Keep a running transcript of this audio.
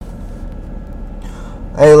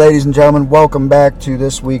Hey, ladies and gentlemen, welcome back to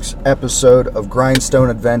this week's episode of Grindstone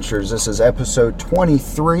Adventures. This is episode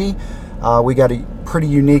 23. We got a pretty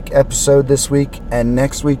unique episode this week and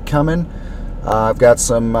next week coming. I've got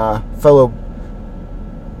some fellow,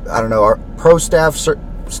 our pro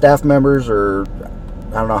staff members, or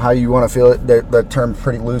I don't know how you want to feel it. That term's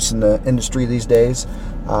pretty loose in the industry these days.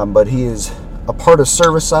 But he is a part of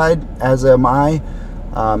Cervicide, as am I,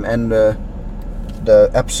 and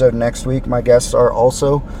the episode next week, my guests are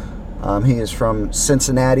also. He is from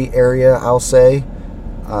Cincinnati area, I'll say.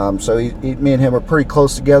 So me and him are pretty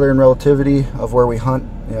close together in relativity of where we hunt,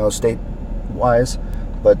 state-wise.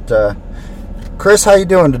 But Chris, how you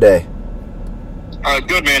doing today?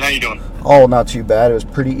 Good, man. How you doing? Oh, not too bad. It was a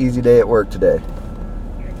pretty easy day at work today.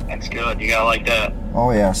 That's good. You gotta like that.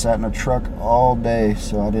 Oh yeah, sat in a truck all day,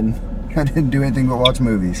 so I didn't do anything but watch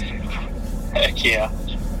movies. Heck yeah.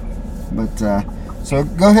 But so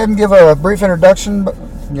go ahead and give a brief introduction.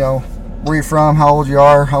 Where you from, how old you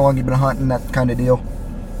are, how long you've been hunting, that kind of deal.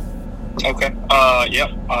 Okay.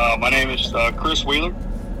 My name is Chris Wheeler.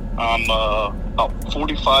 I'm about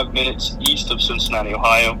 45 minutes east of Cincinnati,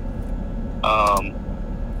 Ohio.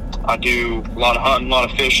 I do a lot of hunting, a lot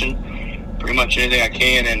of fishing, pretty much anything I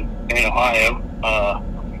can in Ohio.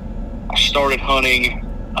 I started hunting.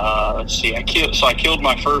 I killed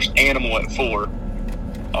my first animal at 4.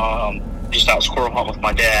 Just out squirrel hunting with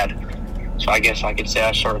my dad. So I guess I could say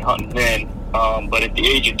I started hunting then. But at the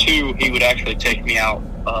age of 2, he would actually take me out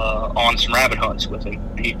on some rabbit hunts with him.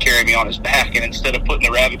 He'd carry me on his back, and instead of putting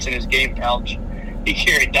the rabbits in his game pouch, he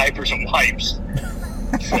carried diapers and wipes.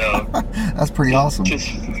 So that's pretty awesome.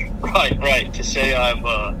 Right. To say I've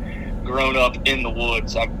grown up in the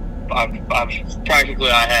woods, I've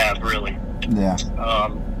practically I have really. Yeah.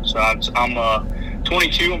 So I'm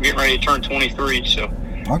 22. I'm getting ready to turn 23. So.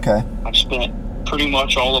 Okay. I've spent pretty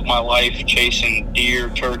much all of my life chasing deer,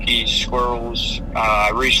 turkeys, squirrels.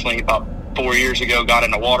 I recently, about 4 years ago, got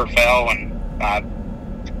into waterfowl, and I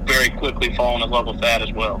very quickly fallen in love with that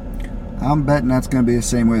as well. I'm betting that's going to be the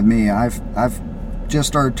same with me. I've just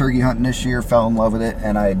started turkey hunting this year, fell in love with it,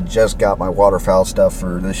 and I just got my waterfowl stuff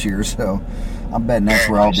for this year, so I'm betting that's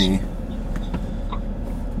where I'll be.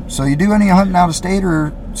 So you do any hunting out of state,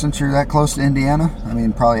 or since you're that close to Indiana? I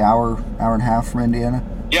mean, probably hour and a half from Indiana?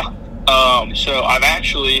 Yeah. So I've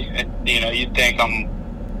actually, you'd think I'm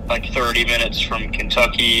like 30 minutes from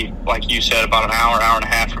Kentucky, like you said, about an hour and a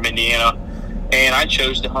half from Indiana, and I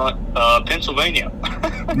chose to hunt Pennsylvania.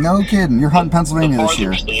 No kidding. You're hunting Pennsylvania this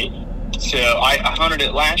year. State. So I hunted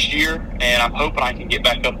it last year, and I'm hoping I can get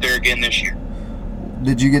back up there again this year.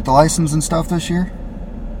 Did you get the license and stuff this year?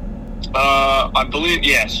 I believe,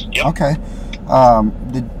 yes. Yep. Okay.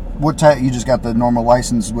 You just got the normal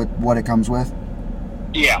license with what it comes with?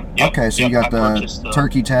 Yeah. Yep, okay, so you got the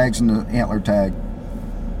turkey tags and the antler tag.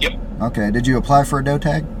 Yep. Okay, did you apply for a doe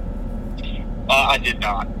tag? I did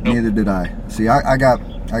not. Nope. Neither did I. See, I got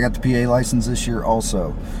the PA license this year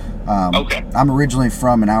also. Okay. I'm originally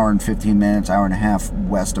from an hour and 15 minutes, hour and a half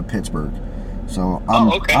west of Pittsburgh. So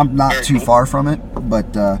I'm not Very too cool. far from it,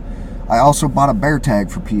 but I also bought a bear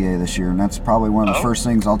tag for PA this year, and that's probably one of the first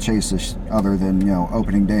things I'll chase this, other than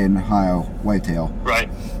opening day in Ohio whitetail. Right.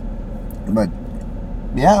 But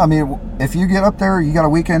yeah, I mean, if you get up there, you got a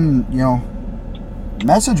weekend,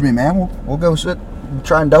 message me, man. We'll go sit and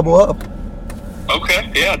try and double up.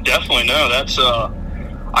 Okay. Yeah, definitely. No, that's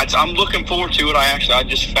I'm looking forward to it. I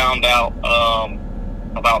just found out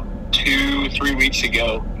about 2-3 weeks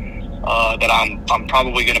ago that I'm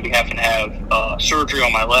probably going to be having to have surgery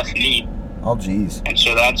on my left knee. Oh, geez. And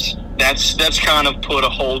so that's kind of put a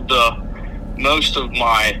hold to most of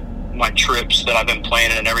my trips that I've been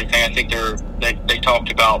planning and everything. I think they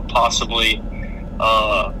talked about possibly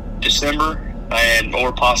December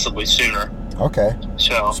or possibly sooner. Okay.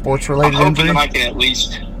 So sports related injury. That I can at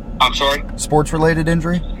least. I'm sorry. Sports related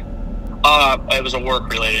injury. It was a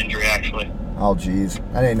work related injury actually. Oh, geez,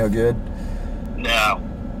 that ain't no good. No.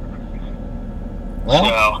 Well,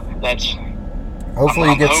 so that's. Hopefully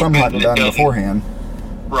you get some hunting done beforehand.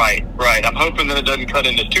 Right. I'm hoping that it doesn't cut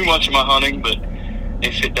into too much of my hunting, but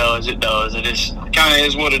if it does, it does. It is kind of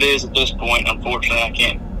is what it is at this point. Unfortunately, I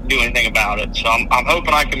can't do anything about it. So I'm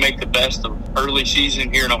hoping I can make the best of early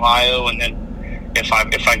season here in Ohio, and then if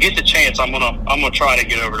I get the chance, I'm gonna try to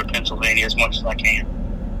get over to Pennsylvania as much as I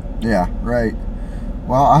can. Yeah, right.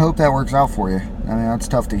 Well, I hope that works out for you. I mean, that's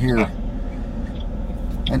tough to hear. Yeah.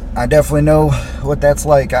 And I definitely know what that's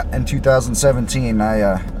like. In 2017,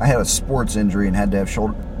 I had a sports injury and had to have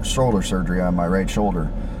shoulder surgery on my right shoulder.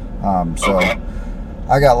 So okay.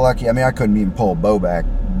 I got lucky. I mean, I couldn't even pull a bow back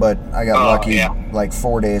but I got lucky. Yeah. Like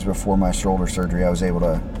 4 days before my shoulder surgery, I was able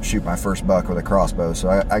to shoot my first buck with a crossbow. So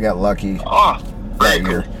I got lucky very that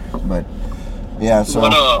year. cool. But yeah, so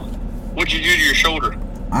what'd you do to your shoulder?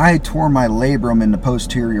 I tore my labrum in the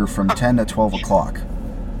posterior from 10 to 12 o'clock.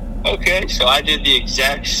 Okay, so I did the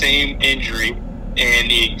exact same injury in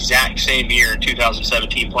the exact same year in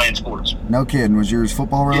 2017 playing sports. No kidding. Was yours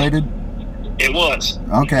football related? It was.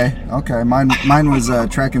 Okay. Mine was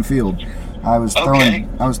track and field. I was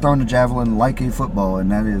throwing a javelin like a football,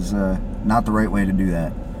 and that is not the right way to do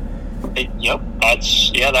that. Yep,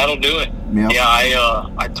 that'll do it. Yep. Yeah,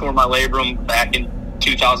 I tore my labrum back in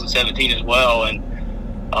 2017 as well, and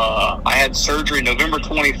I had surgery November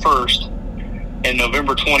 21st, and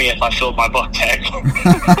November 20th I filled my buck tag.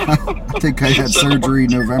 I think I had surgery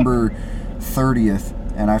November 30th,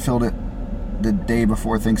 and I filled it the day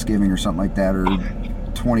before Thanksgiving or something like that, or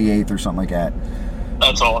 28th or something like that.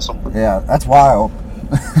 That's awesome. Yeah, that's wild.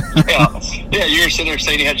 yeah, you were sitting there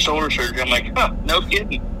saying you had shoulder surgery. I'm like, no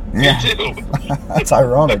kidding. Yeah. Me too. That's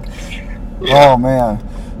ironic. Yeah. Oh, man.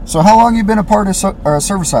 So how long you been a part of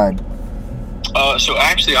Cervicide? So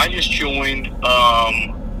actually, I just joined,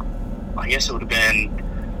 I guess it would have been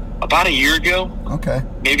about a year ago. Okay.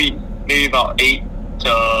 Maybe about 8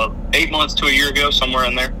 months to a year ago, somewhere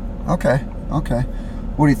in there. Okay.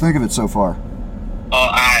 What do you think of it so far?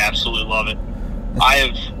 I absolutely love it. I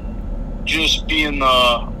have just being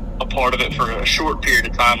a part of it for a short period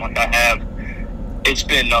of time like I have. It's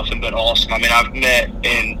been nothing but awesome. I mean, I've met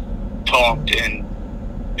and talked and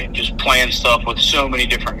just planned stuff with so many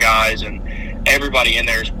different guys, and everybody in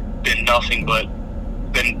there's been nothing but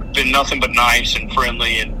nice and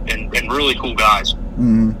friendly and really cool guys.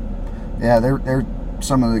 Mm-hmm. Yeah, they're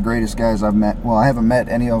some of the greatest guys I've met. Well, I haven't met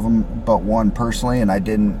any of them but one personally, and I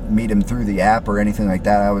didn't meet him through the app or anything like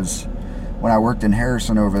that. When I worked in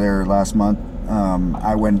Harrison over there last month,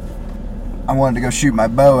 I wanted to go shoot my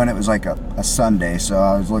bow, and it was like a Sunday, so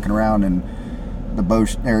I was looking around, and the bow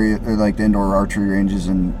area, or like the indoor archery ranges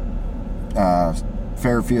in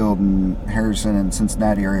Fairfield and Harrison and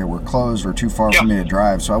Cincinnati area were closed or too far for me to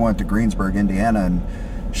drive, so I went to Greensburg, Indiana, and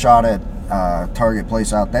shot at Target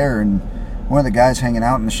Place out there, and one of the guys hanging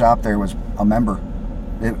out in the shop there was a member.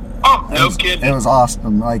 No kidding. It was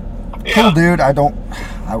awesome. Like, cool dude.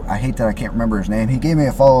 I hate that I can't remember his name. He gave me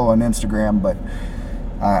a follow on Instagram, but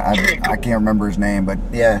I can't remember his name. But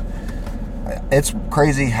yeah, it's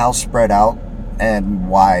crazy how spread out and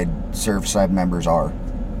wide Cervicide members are.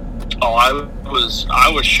 Oh, I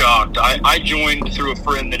was shocked. I joined through a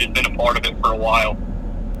friend that had been a part of it for a while,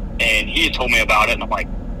 and he had told me about it, and I'm like,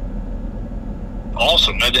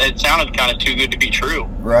 awesome. It sounded kind of too good to be true.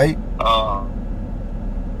 Right?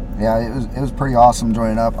 Yeah, it was pretty awesome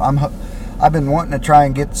joining up. I've been wanting to try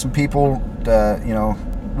and get some people to,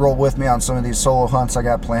 roll with me on some of these solo hunts I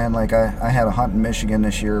got planned. Like I had a hunt in Michigan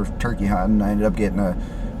this year, turkey hunting. I ended up getting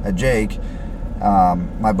a Jake.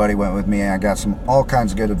 My buddy went with me, and I got all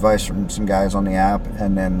kinds of good advice from some guys on the app.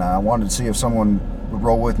 And then I wanted to see if someone would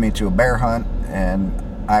roll with me to a bear hunt. And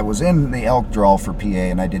I was in the elk draw for PA,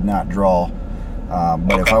 and I did not draw.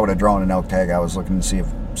 But if I would have drawn an elk tag, I was looking to see if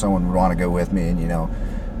someone would want to go with me. And,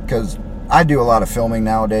 because I do a lot of filming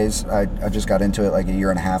nowadays. I just got into it like a year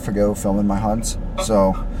and a half ago, filming my hunts.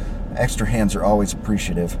 So extra hands are always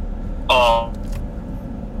appreciative.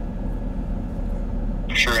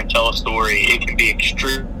 Sure, and tell a story. It can be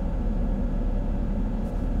extreme.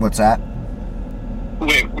 What's that?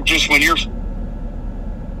 Just when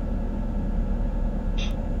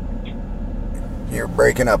you're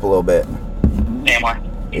breaking up a little bit. Am I?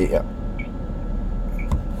 Yeah.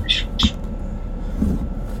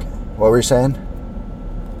 What were you saying?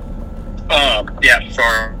 Yeah,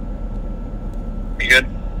 sorry. You good?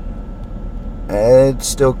 It's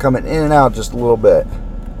still coming in and out just a little bit.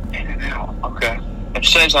 In and out. Okay. It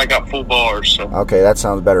says I got full bars, so. Okay, that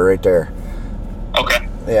sounds better right there. Okay.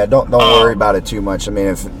 Yeah, don't worry about it too much. I mean,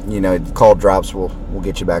 if the call drops, we'll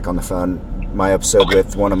get you back on the phone. My episode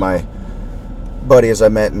with one of my buddies I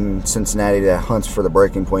met in Cincinnati that hunts for the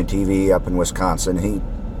Breaking Point TV up in Wisconsin.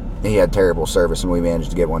 He had terrible service, and we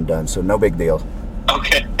managed to get one done, so no big deal.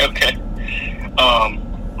 Okay.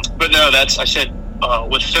 But no, I said,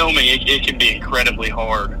 with filming, it can be incredibly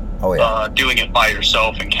hard. Oh, yeah. Doing it by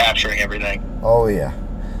yourself and capturing everything. Oh, yeah.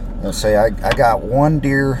 Let's say I got one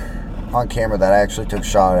deer on camera that I actually took a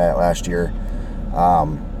shot at last year,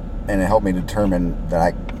 and it helped me determine that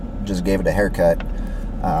I just gave it a haircut.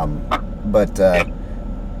 But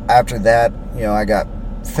after that, I got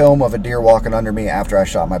film of a deer walking under me after I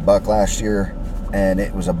shot my buck last year, and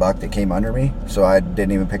it was a buck that came under me, so I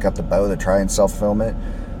didn't even pick up the bow to try and self-film it.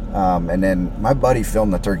 And then my buddy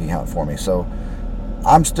filmed the turkey hunt for me, so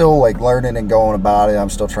I'm still like learning and going about it. I'm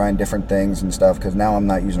still trying different things and stuff because now I'm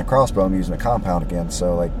not using a crossbow. I'm using a compound again.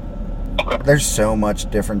 So like, there's so much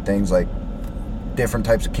different things, like different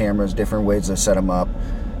types of cameras, different ways to set them up.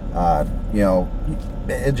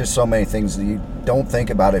 It's just so many things that you don't think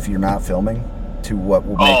about if you're not filming, to what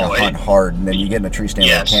will make a hunt hard. And then you get in a tree stand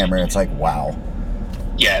with a camera and it's like, wow.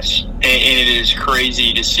 Yes. And it is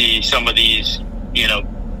crazy to see some of these,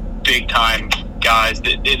 big time guys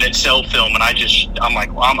that sell film. And I'm like,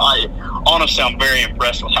 honestly, I'm very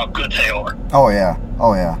impressed with how good they are. Oh yeah.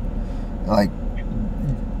 Like,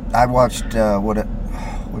 I watched,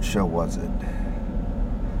 what show was it?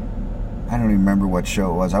 I don't even remember what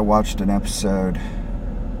show it was. I watched an episode.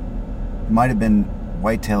 It might have been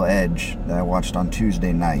Whitetail Edge that I watched on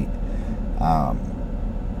Tuesday night.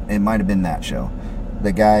 It might have been that show.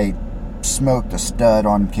 The guy smoked a stud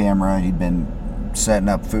on camera. He'd been setting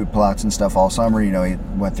up food plots and stuff all summer. He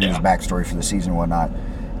went through his backstory for the season and whatnot.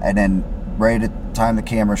 And then right at the time the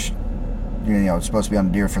camera, it's supposed to be on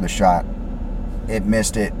the deer for the shot, it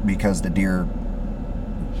missed it because the deer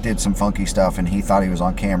did some funky stuff, and he thought he was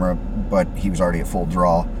on camera, but he was already at full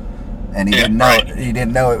draw, and he didn't know. Right. He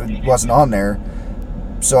didn't know it wasn't on there.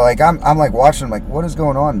 So like I'm like watching, like, what is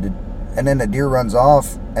going on? And then the deer runs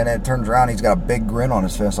off, and then it turns around. He's got a big grin on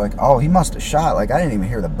his face, like, oh, he must have shot. Like, I didn't even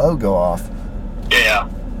hear the bow go off. Yeah.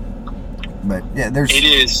 But yeah, it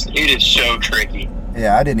is so tricky.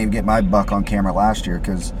 Yeah, I didn't even get my buck on camera last year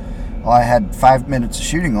because I had 5 minutes of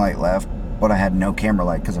shooting light left, but I had no camera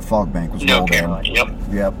light because the fog bank was rolled in. No camera light.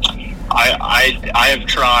 Yep. I have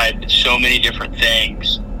tried so many different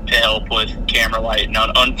things to help with camera light.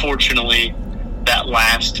 Now, unfortunately, that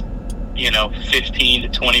last 15 to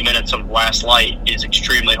 20 minutes of last light is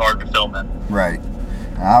extremely hard to film in. Right.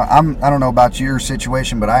 I don't know about your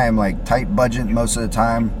situation, but I am like tight budget most of the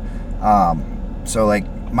time. So like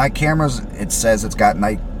my cameras, it says it's got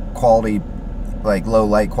night quality, like low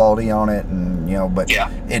light quality on it, and but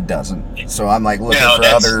it doesn't. So I'm like looking for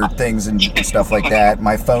other things and stuff like that.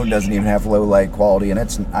 My phone doesn't even have low light quality, and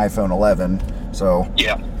it's an iPhone 11. So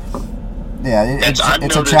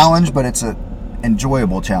it's a challenge, but it's a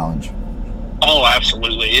enjoyable challenge. Oh,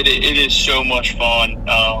 absolutely! It is so much fun.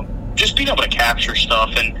 Just being able to capture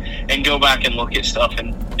stuff and go back and look at stuff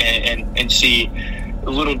and see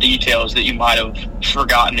little details that you might have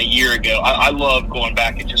forgotten a year ago. I love going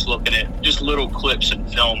back and just looking at just little clips and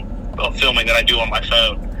filming that I do on my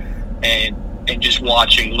phone, and just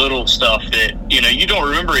watching little stuff that you don't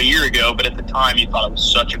remember a year ago, but at the time you thought it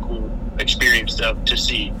was such a cool experience to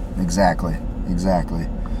see. Exactly.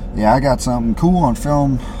 Yeah, I got something cool on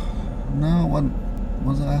film. No, when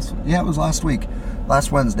was it last? Yeah, it was last week,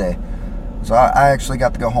 last Wednesday. So I actually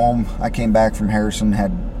got to go home. I came back from Harrison,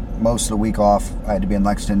 had most of the week off. I had to be in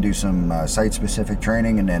Lexington, do some site-specific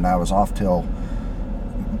training, and then I was off till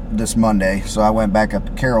this Monday. So I went back up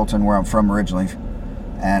to Carrollton, where I'm from originally,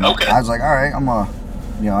 and I was like, all right, I'm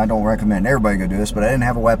I don't recommend everybody go do this, but I didn't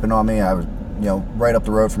have a weapon on me. I was, right up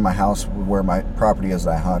the road from my house where my property is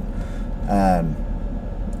that I hunt, and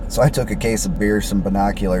so I took a case of beer, some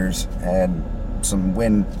binoculars, and some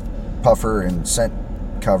wind puffer and scent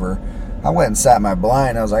cover. I went and sat in my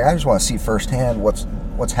blind. I was like, I just want to see firsthand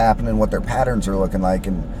what's happening, what their patterns are looking like,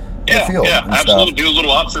 and the field and absolutely stuff. Do a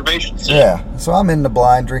little observations. Yeah, so I'm in the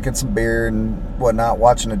blind drinking some beer and whatnot,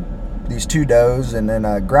 watching these two does, and then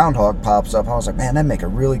a groundhog pops up. I was like, man, that'd make a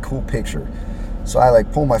really cool picture. So I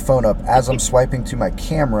like pull my phone up as I'm swiping to my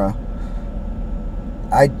camera.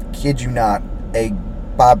 I kid you not, a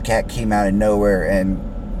bobcat came out of nowhere, and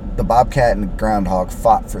the bobcat and the groundhog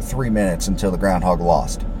fought for 3 minutes until the groundhog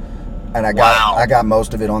lost. And I got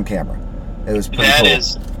most of it on camera. It was pretty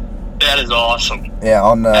cool. That is awesome. Yeah,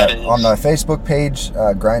 on the Facebook page,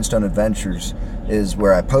 Grindstone Adventures is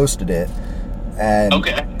where I posted it, and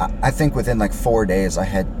I think within like 4 days I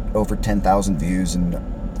had over 10,000 views and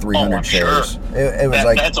 300 shares. Sure. It was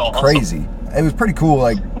that's crazy. Awesome. It was pretty cool.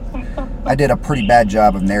 Like, I did a pretty bad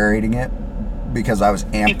job of narrating it because I was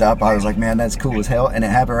amped up. I was like, man, that's cool as hell, and it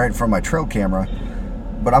happened right in front of my trail camera.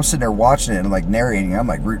 But I'm sitting there watching it and like narrating. I'm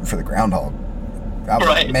like rooting for the groundhog. I'm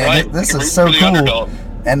like, man, this is so cool. Underdog.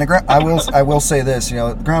 And I will say this,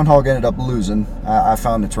 the groundhog ended up losing. I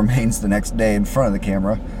found its remains the next day in front of the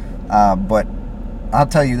camera. But I'll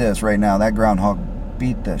tell you this right now, that groundhog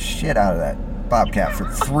beat the shit out of that bobcat for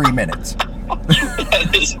 3 minutes.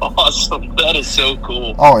 That is awesome. That is so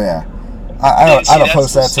cool. Oh yeah, I don't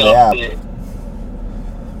post that to the app.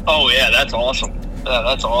 Oh yeah, that's awesome.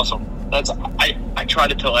 That's awesome. I try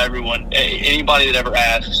to tell everyone, anybody that ever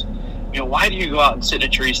asks, why do you go out and sit in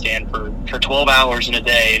a tree stand for 12 hours in a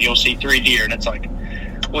day and you'll see 3 deer? And it's like,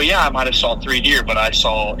 well, yeah, I might have saw 3 deer, but I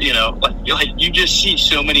saw, like you just see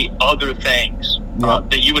so many other things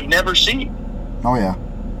that you would never see. Oh, yeah.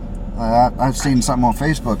 I've seen something on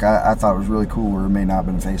Facebook I thought was really cool, or it may not have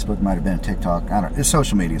been Facebook, it might have been TikTok. I don't know. It's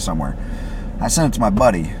social media somewhere. I sent it to my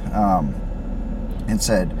buddy and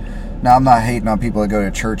said, now I'm not hating on people that go to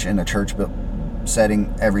church in a church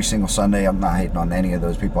setting every single Sunday. I'm not hating on any of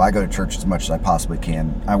those people. I go to church as much as I possibly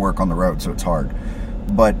can. I work on the road, so it's hard.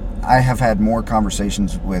 But I have had more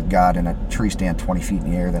conversations with God in a tree stand 20 feet in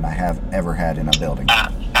the air than I have ever had in a building.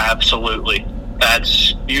 Absolutely.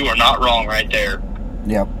 You are not wrong right there.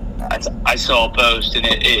 Yep. I saw a post, and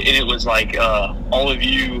it was like all of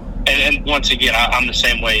you, and once again, I'm the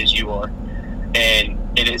same way as you are, and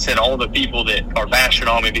it said all the people that are bashing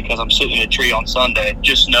on me because I'm sitting in a tree on Sunday,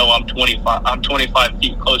 just know I'm 25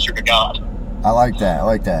 feet closer to God. I like that.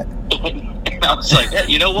 And I was like,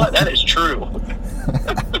 hey, you know what? That is true.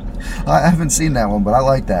 I haven't seen that one, but I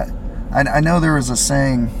like that. I know there was a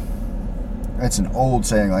saying, it's an old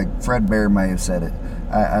saying, like Fred Bear may have said it.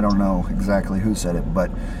 I don't know exactly who said it,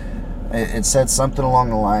 but it said something along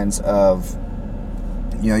the lines of,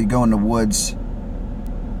 you go in the woods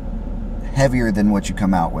heavier than what you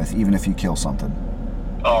come out with, even if you kill something.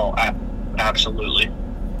 Oh, absolutely.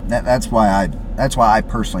 That's why I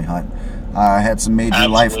personally hunt. I had some major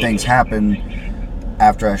life things happen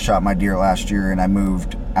after I shot my deer last year and I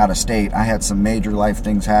moved out of state. I had some major life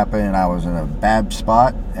things happen and I was in a bad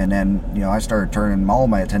spot, and then I started turning all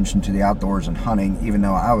my attention to the outdoors and hunting, even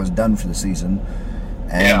though I was done for the season.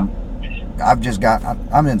 And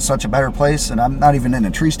I'm in such a better place, and I'm not even in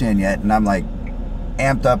a tree stand yet, and I'm like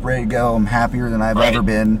amped up, ready to go. I'm happier than I've ever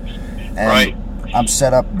been, and I'm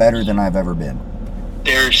set up better than I've ever been.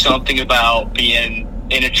 There's something about being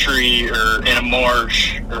in a tree or in a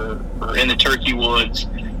marsh or in the turkey woods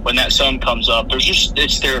when that sun comes up.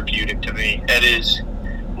 It's therapeutic to me. It is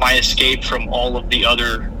my escape from all of the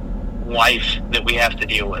other life that we have to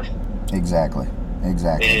deal with. Exactly.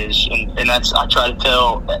 It is, and that's, I try to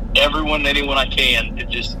tell anyone I can to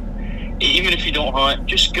just, even if you don't hunt,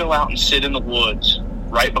 just go out and sit in the woods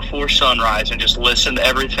right before sunrise and just listen to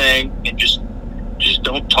everything, and just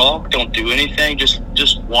don't talk, don't do anything, just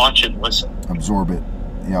watch and listen. Absorb it.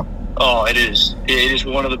 Yep. Oh, it is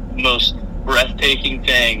one of the most breathtaking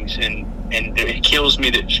things, and it kills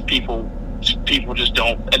me that people just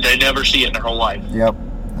don't, they never see it in their whole life. Yep.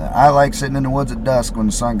 I like sitting in the woods at dusk when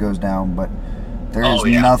the sun goes down, but there is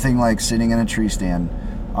nothing like sitting in a tree stand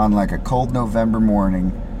on like a cold November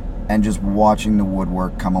morning and just watching the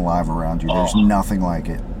woodwork come alive around you. There's nothing like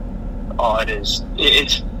it. Oh, it is.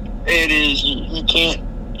 It is.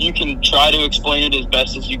 You can try to explain it as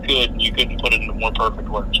best as you could, and you couldn't put it into more perfect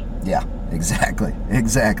words. Yeah, exactly. I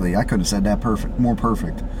couldn't have said that more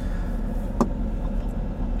perfect.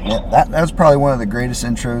 Yeah, that's probably one of the greatest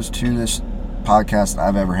intros to this podcast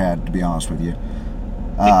I've ever had, to be honest with you.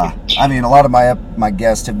 I mean, a lot of my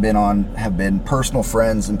guests have been personal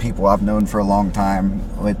friends and people I've known for a long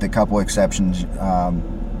time, with a couple exceptions.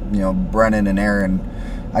 Brennan and Aaron,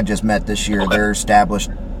 I just met this year. They're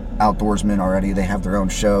established outdoorsmen already. They have their own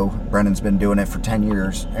show. Brennan's been doing it for 10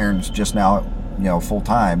 years. Aaron's just now, full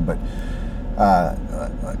time. But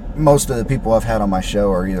most of the people I've had on my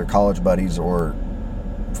show are either college buddies or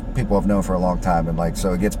people I've known for a long time, and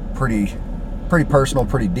so it gets pretty personal,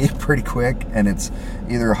 pretty deep, pretty quick, and it's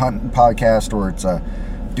either a hunting podcast or it's a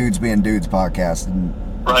dudes being dudes podcast, and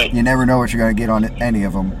you never know what you're going to get on any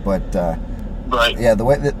of them. But yeah, the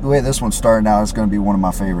way this one's starting out is going to be one of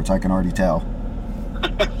my favorites. I can already tell.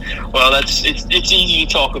 Well, it's easy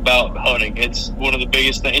to talk about hunting. It's one of the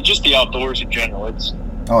biggest things, just the outdoors in general. It's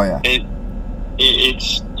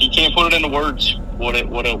you can't put it into words what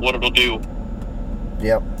it'll do.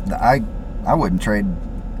 Yep, I wouldn't trade.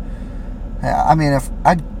 I mean, if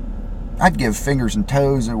I'd give fingers and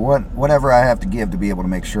toes and whatever I have to give to be able to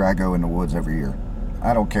make sure I go in the woods every year.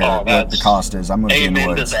 I don't care what the cost is. I'm going to be in the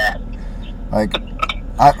woods. Amen to that.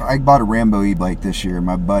 I bought a Rambo e-bike this year.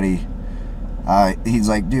 My buddy, he's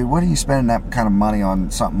like, dude, what are you spending that kind of money on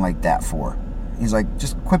something like that for? He's like,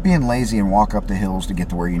 just quit being lazy and walk up the hills to get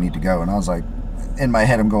to where you need to go. And I was like, in my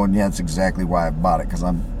head, I'm going, yeah, that's exactly why I bought it, because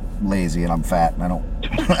I'm lazy and I'm fat and I don't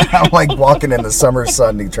I don't like walking in the summer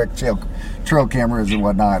sun to track trail cameras and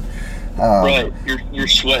whatnot. You're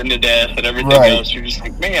sweating to death and everything else. You're just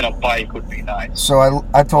like, man, a bike would be nice. So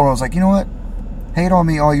I told him, I was like, you know what? Hate on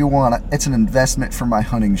me all you want. It's an investment for my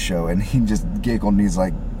hunting show. And he just giggled and he's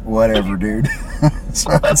like, whatever, dude.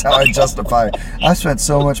 So that's how I justify it. I spent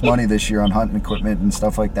so much money this year on hunting equipment and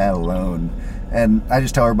stuff like that alone. And I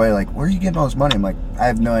just tell everybody, like, where are you getting all this money? I'm like, I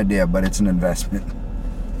have no idea, but it's an investment.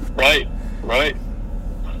 Right.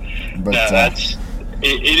 But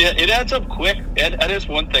It adds up quick. That is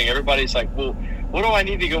one thing. Everybody's like, well, what do I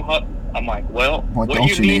need to go hunt? I'm like, well, what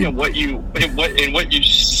you need and what you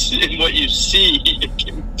see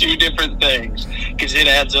can do different things because it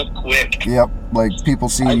adds up quick. Yep. Like people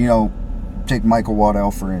see, take Michael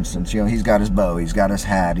Waddell for instance. He's got his bow, he's got his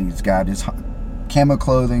hat, he's got his camo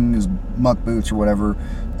clothing, his muck boots or whatever,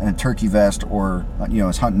 and a turkey vest or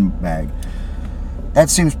his hunting bag. That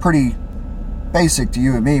seems pretty basic to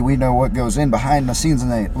you and me. We know what goes in behind the scenes,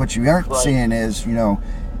 and what you aren't seeing is,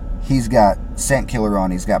 he's got scent killer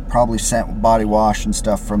on. He's got probably scent body wash and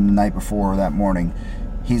stuff from the night before or that morning.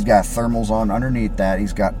 He's got thermals on underneath that.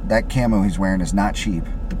 He's got that camo he's wearing is not cheap.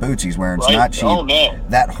 The boots he's wearing is not cheap. Oh, no.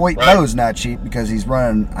 That Hoyt bow is not cheap because he's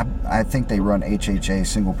running, I think they run HHA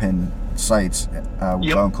single pin sights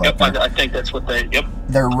bone collector. Yep, I think that's what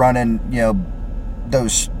they're running,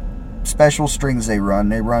 those special strings they run.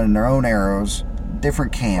 They run their own arrows,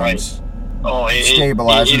 different cams,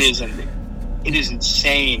 stabilizers. It is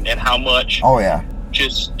insane at how much. Oh yeah.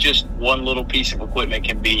 Just one little piece of equipment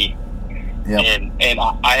can be. Yep. And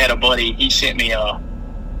I had a buddy. He sent me a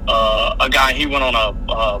guy. He went on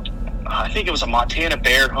I think it was a Montana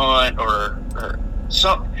bear hunt or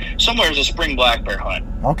somewhere there's a spring black bear hunt.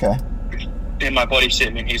 Okay. And my buddy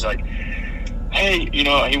sent me, and he's like, hey,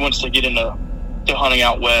 he wants to get into hunting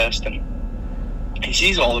out west, and he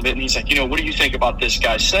sees all of it, and he's like, what do you think about this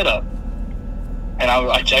guy's setup? And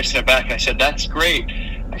I texted him back and I said, that's great.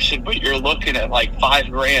 I said, but you're looking at like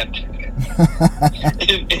 $5,000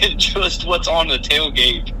 and just what's on the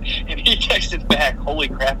tailgate. And he texted back, holy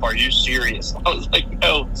crap, are you serious? I was like,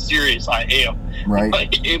 no, serious, I am. Right.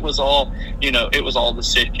 Like, it was all, it was all the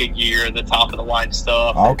Sitka gear, the top of the line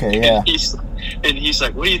stuff. Okay, yeah. And he's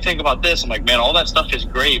like, what do you think about this? I'm like, man, all that stuff is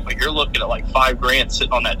great, but you're looking at like $5,000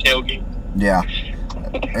 sitting on that tailgate. Yeah.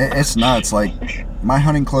 It's nuts. Like, my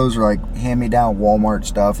hunting clothes are like hand-me-down Walmart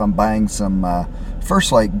stuff. I'm buying some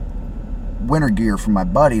first winter gear from my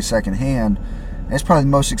buddy secondhand. It's probably the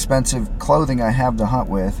most expensive clothing I have to hunt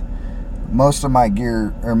with. Most of my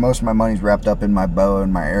gear, or most of my money's wrapped up in my bow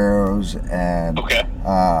and my arrows and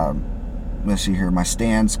let's see here, my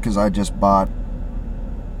stands, because I just bought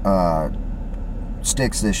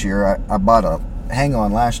sticks this year. I bought a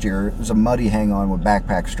hang-on last year. It was a muddy hang-on with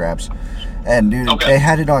backpack straps. And dude, they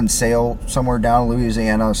had it on sale somewhere down in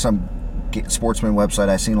Louisiana, some sportsman website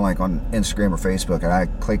I seen like on Instagram or Facebook, and I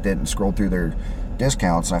clicked it and scrolled through their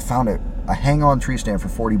discounts, and I found it a hang-on tree stand for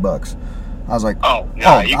 $40. I was like,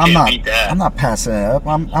 I'm not passing it up.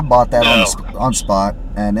 I bought that on spot,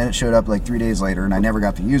 and then it showed up like 3 days later, and I never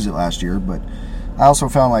got to use it last year. But I also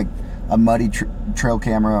found like a muddy trail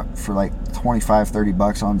camera for like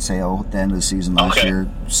 $25-$30 on sale at the end of the season last year.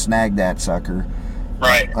 Snagged that sucker.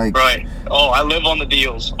 Right. Oh, I live on the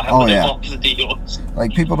deals. I live off the deals.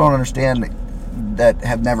 Like, people don't understand that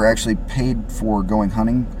have never actually paid for going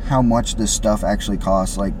hunting how much this stuff actually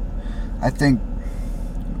costs. Like, I think,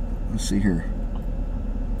 let's see here.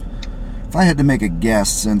 If I had to make a guess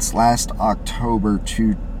since last October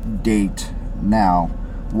to date now,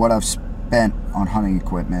 what I've spent on hunting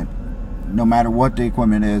equipment, no matter what the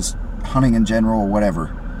equipment is, hunting in general,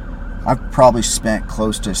 whatever, I've probably spent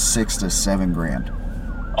close to $6,000 to $7,000.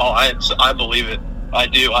 Oh, I believe it. I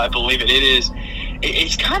do. I believe it.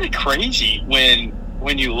 It's kind of crazy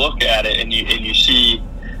when you look at it and you see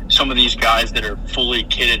some of these guys that are fully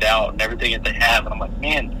kitted out and everything that they have, and I'm like,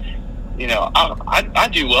 man, I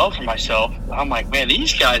do well for myself. I'm like, man,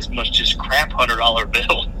 these guys must just crap $100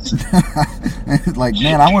 bills. Like,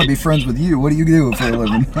 man, I want to be friends with you. What do you do for a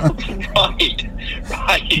living?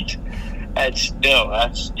 Right.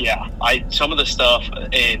 Some of the stuff,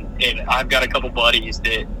 and I've got a couple buddies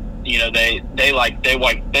that, they like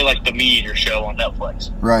the Meat Eater show on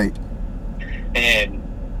Netflix. Right. And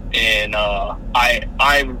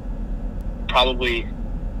I probably,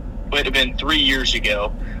 would have been 3 years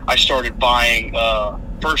ago, I started buying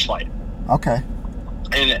First Light. Okay.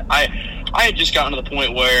 And I had just gotten to the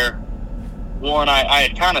point where, one, I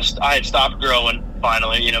had stopped growing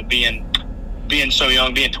finally, being so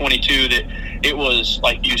young, being 22, that it was,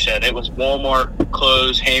 like you said, it was Walmart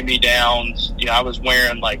clothes, hand-me-downs. I was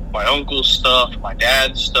wearing like my uncle's stuff, my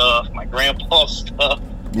dad's stuff, my grandpa's stuff.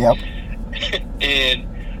 Yep. And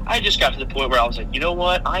I just got to the point where I was like, you know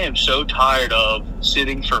what? I am so tired of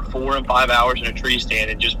sitting for 4 and 5 hours in a tree stand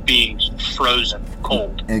and just being frozen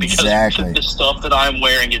cold. Exactly. Because the stuff that I'm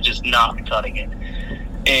wearing is just not cutting it.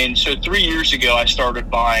 And so 3 years ago, I started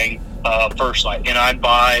buying First Light, and I'd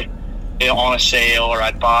buy on a sale, or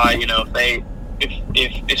I'd buy,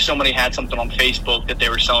 if somebody had something on Facebook that they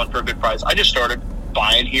were selling for a good price, I just started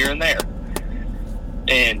buying here and there.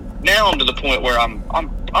 And now I'm to the point where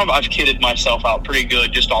I've kitted myself out pretty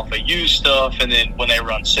good just off of used stuff, and then when they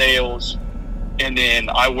run sales, and then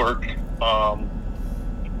I work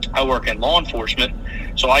in law enforcement,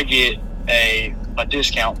 so I get a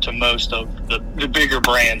discount to most of the bigger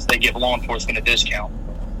brands. They give law enforcement a discount.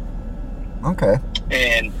 Okay.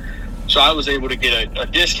 And so I was able to get a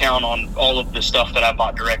discount on all of the stuff that I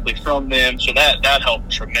bought directly from them. So that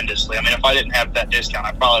helped tremendously. I mean, if I didn't have that discount,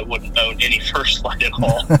 I probably wouldn't own any First Light at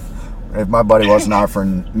all. If my buddy wasn't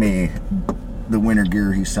offering me the winter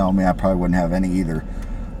gear he's selling me, I probably wouldn't have any either.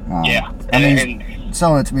 Yeah. I mean, he's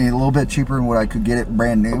selling it to me a little bit cheaper than what I could get it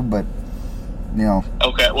brand new, but, you know.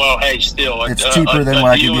 Okay, well, hey, still. It's cheaper than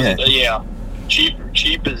what I could get. Yeah.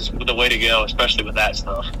 Cheap is the way to go, especially with that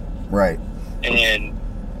stuff. Right.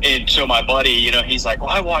 And so my buddy, you know, he's like, well,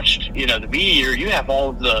 I watched, you know, the Meteor. You have all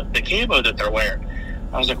of the camo that they're wearing.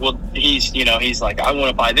 I was like, well, he's like, I want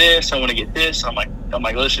to buy this. I want to get this. I'm like,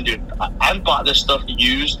 listen, dude, I've bought this stuff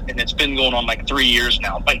used, and it's been going on like 3 years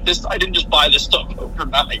now. Like this, I didn't just buy this stuff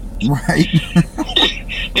overnight. Right.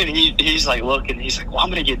 And he's like, look, and he's like, well, I'm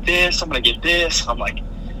going to get this. I'm going to get this. I'm like,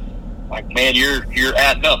 man, you're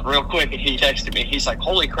adding up real quick. And he texted me. He's like,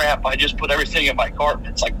 holy crap, I just put everything in my cart, and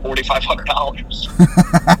it's like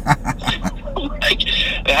 $4,500. Like,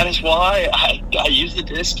 that is why I use the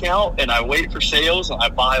discount, and I wait for sales, and I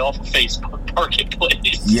buy off of Facebook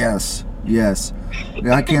Marketplace. Yes.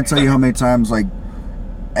 I can't tell you how many times, like,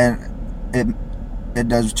 and it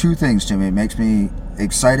does two things to me. It makes me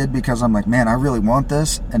excited because I'm like, man, I really want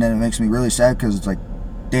this, and then it makes me really sad because it's like,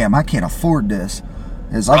 damn, I can't afford this.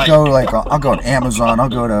 I'll go to Amazon, I'll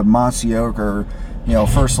go to Monsieur or, you know,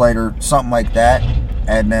 First Light or something like that,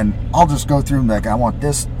 and then I'll just go through and like, I want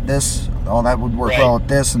this, oh, that would work well with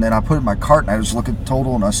this, and then I put it in my cart, and I just look at the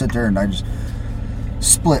total, and I sit there and I just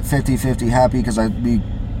split 50-50 happy because I'd be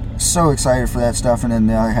so excited for that stuff, and then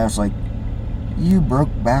the other half's like, you broke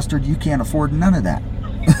bastard, you can't afford none of that.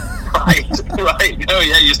 Right. No,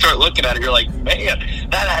 yeah, you start looking at it, you're like, man,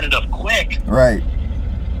 that added up quick. Right.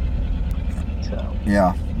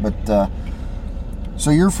 Yeah, but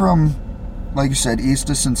so you're from, like you said,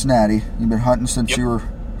 east of Cincinnati. You've been hunting since you were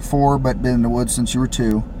 4, but been in the woods since you were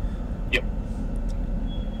 2. Yep.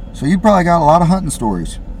 So you probably got a lot of hunting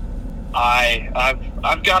stories.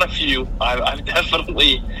 I've got a few. I've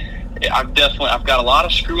got a lot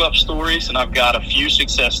of screw up stories, and I've got a few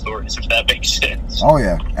success stories, if that makes sense. Oh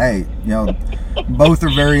yeah. Hey, you know, both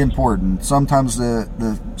are very important. Sometimes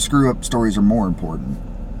the screw up stories are more important.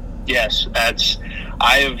 Yes, I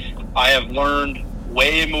have learned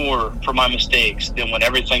way more from my mistakes than when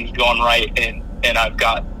everything's gone right, and I've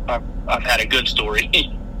had a good story.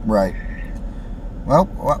 Right. Well,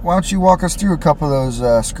 why don't you walk us through a couple of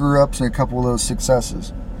those screw ups and a couple of those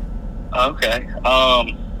successes? Okay.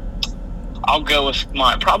 I'll go with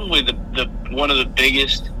probably the one of the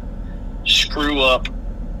biggest screw up,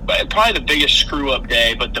 probably the biggest screw up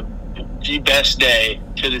day, but the best day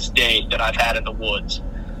to this date that I've had in the woods.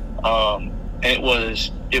 It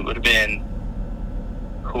would have been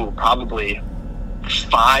probably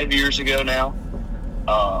 5 years ago now.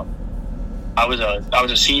 I was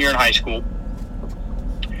a senior in high school.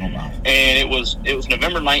 Oh, wow. And it was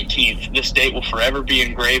November 19th. This date will forever be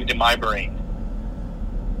engraved in my brain.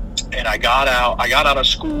 And I got out of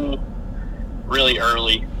school really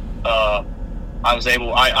early. I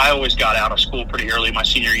always got out of school pretty early my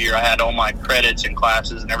senior year. I had all my credits and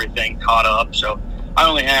classes and everything caught up, so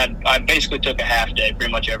I basically took a half day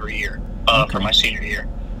pretty much every year for my senior year.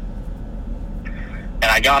 And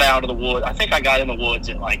I got out of the woods. I think I got in the woods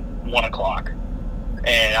at like 1 o'clock.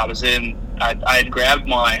 And I had grabbed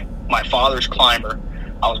my father's climber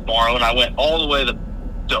I was borrowing. I went all the way to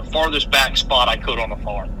the farthest back spot I could on the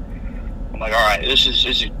farm. I'm like, all right, this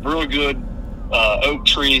is really good oak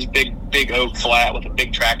trees, big oak flat with a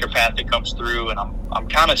big tractor path that comes through. And I'm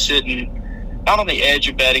kind of sitting not on the edge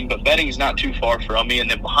of bedding, but bedding is not too far from me. And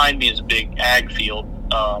then behind me is a big ag field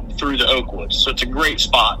through the oak woods. So it's a great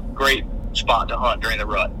spot to hunt during the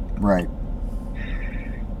rut. Right.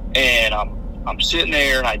 And I'm sitting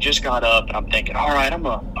there, and I just got up, and I'm thinking, all right, I'm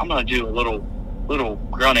gonna do a little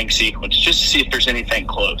grunting sequence just to see if there's anything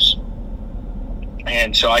close.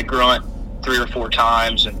 And so I grunt 3 or 4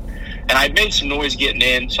 times, and I'd made some noise getting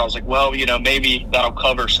in, so I was like, well, maybe that'll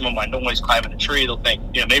cover some of my noise climbing the tree. They'll think,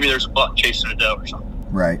 maybe there's a buck chasing a doe or something.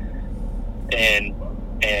 Right. And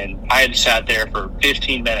I had sat there for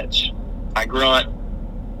 15 minutes. I grunt,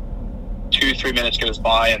 2-3 minutes goes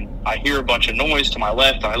by, and I hear a bunch of noise to my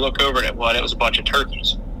left, and I look over, and it was a bunch of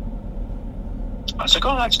turkeys. I was like,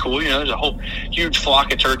 oh, that's cool. There's a whole huge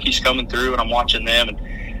flock of turkeys coming through, and I'm watching them,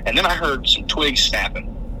 and then I heard some twigs snapping,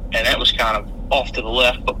 and that was kind of off to the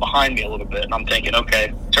left, but behind me a little bit. And I'm thinking,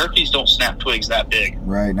 okay, turkeys don't snap twigs that big.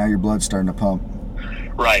 Right, now your blood's starting to pump.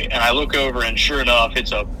 Right, and I look over, and sure enough,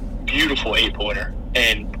 it's a beautiful 8-pointer,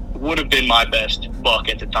 and would have been my best buck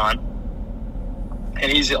at the time.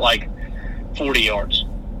 And he's at like 40 yards.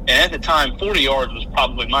 And at the time, 40 yards was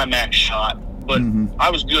probably my max shot, but I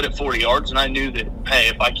was good at 40 yards, and I knew that, hey,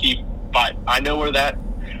 if I know where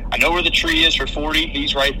the tree is for 40,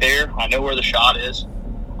 he's right there. I know where the shot is.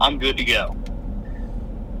 I'm good to go.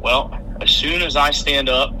 Well, as soon as I stand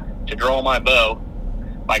up to draw my bow,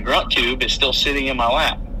 my grunt tube is still sitting in my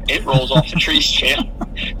lap. It rolls off the tree stand,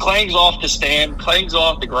 clangs off the stand, clangs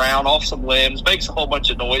off the ground, off some limbs, makes a whole bunch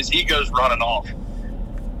of noise. He goes running off.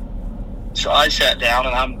 So I sat down,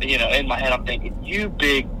 and I'm, in my head, I'm thinking, you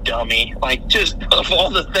big dummy. Like, just of all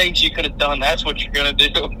the things you could have done, that's what you're going to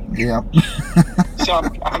do. Yeah. So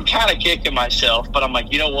I'm kind of kicking myself, but I'm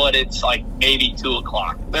like, you know what? It's like maybe 2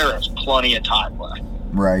 o'clock. There is plenty of time left.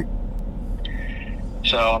 Right.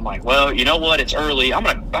 So I'm like, well, you know what? It's early. I'm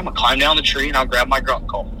gonna climb down the tree, and I'll grab my grunt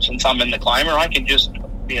call. Since I'm in the climber, I can just,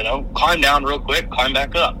 climb down real quick, climb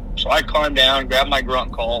back up. So I climb down, grab my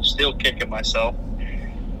grunt call, still kicking myself,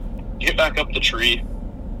 get back up the tree.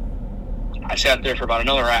 I sat there for about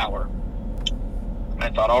another hour. And I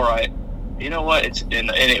thought, all right, you know what? And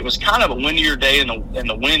it was kind of a windier day, and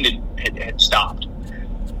the wind had stopped.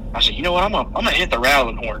 I said, you know what? I'm gonna hit the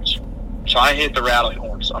rattling horns. So I hit the rattling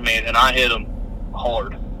horns. And I hit them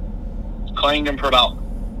hard. Clanged them for about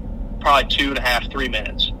probably 2.5, 3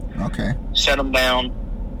 minutes. Okay. Set them down.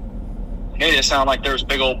 Made it sound like there was a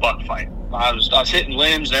big old buck fight. I was hitting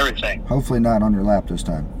limbs and everything. Hopefully not on your lap this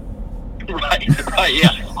time. Right, yeah.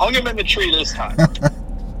 Hung him in the tree this time.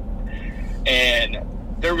 And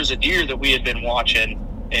there was a deer that we had been watching,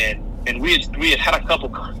 and we had a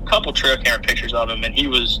couple trail camera pictures of him, and he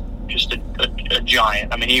was just a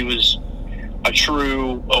giant. He was a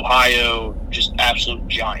true Ohio, just absolute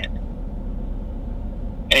giant.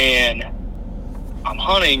 And I'm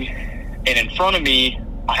hunting, and in front of me,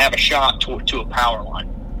 I have a shot to a power line.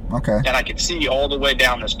 Okay. And I can see all the way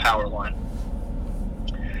down this power line.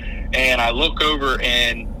 And I look over,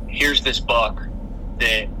 and here's this buck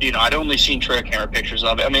that, I'd only seen trail camera pictures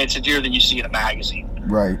of it. It's a deer that you see in a magazine.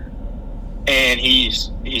 Right. And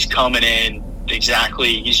he's coming in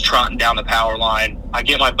exactly. He's trotting down the power line. I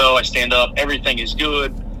get my bow. I stand up. Everything is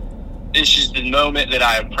good. This is the moment that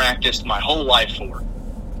I have practiced my whole life for.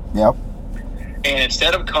 Yep. And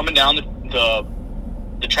instead of coming down the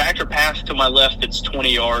tractor path to my left that's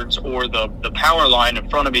 20 yards, or the power line in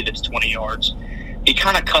front of me that's 20 yards, he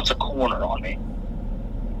kind of cuts a corner on me.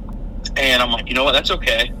 And I'm like, you know what? That's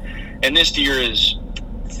okay. And this deer is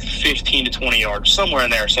 15 to 20 yards, somewhere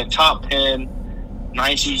in there. So top pin,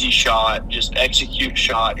 nice, easy shot, just execute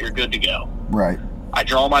shot. You're good to go. Right. I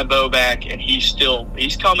draw my bow back, and he's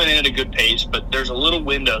coming in at a good pace, but there's a little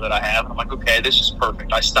window that I have. I'm like, okay, this is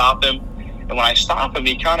perfect. I stop him. And when I stop him,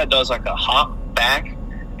 he kind of does like a hop back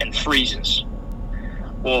and freezes.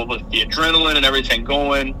 Well, with the adrenaline and everything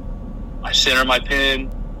going, I center my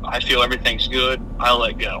pin. I feel everything's good. I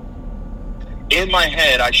let go. In my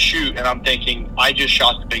head, I shoot, and I'm thinking, I just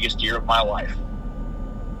shot the biggest deer of my life.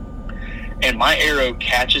 And my arrow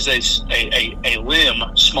catches a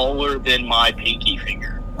limb smaller than my pinky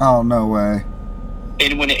finger. Oh, no way.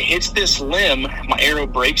 And when it hits this limb, my arrow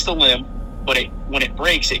breaks the limb, but when it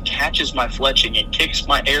breaks, it catches my fletching and kicks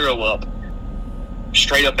my arrow up,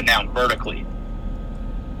 straight up and down, vertically.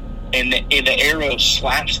 And the arrow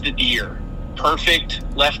slaps the deer. Perfect,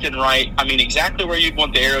 left and right. Exactly where you'd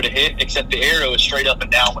want the arrow to hit, except the arrow is straight up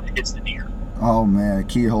and down when it hits the deer. Oh, man,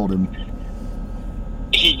 keyholed him.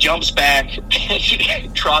 He jumps back,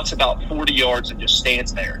 trots about 40 yards, and just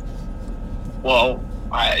stands there. Well,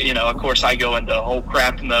 of course, I go into whole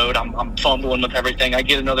crap mode. I'm fumbling with everything. I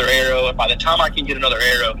get another arrow, and by the time I can get another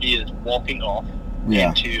arrow, he is walking off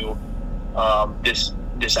into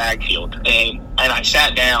this ag field. And I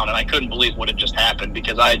sat down, and I couldn't believe what had just happened,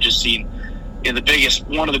 because I had just seen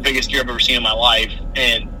one of the biggest deer I've ever seen in my life,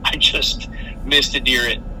 and I just missed a deer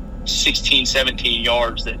at 16, 17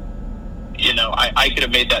 yards that, I could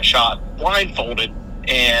have made that shot blindfolded,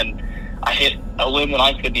 and I hit a limb that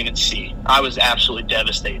I couldn't even see. I was absolutely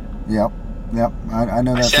devastated. Yep. I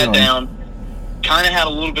know that. I sat feeling. down, kind of had a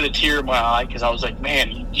little bit of tear in my eye, because I was like,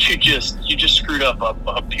 man, you just screwed up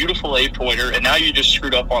a beautiful 8-pointer, and now you just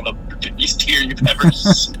screwed up on the biggest deer you've ever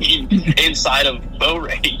seen inside of bow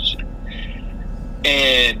range.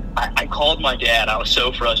 And I called my dad. I was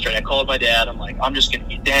so frustrated. I called my dad. I'm like, I'm just going to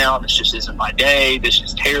be down. This just isn't my day. This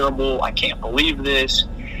is terrible. I can't believe this.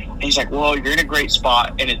 And he's like, well, you're in a great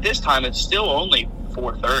spot. And at this time, it's still only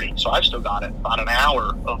 4:30. So I've still got about an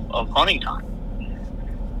hour of hunting time.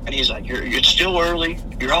 And he's like, it's still early.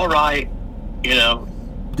 You're all right. You know.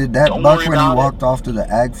 Did that buck, when he walked off to the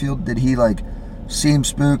ag field, did he like seem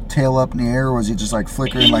spooked, tail up in the air, or was he just like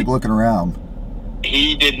flickering, like looking around?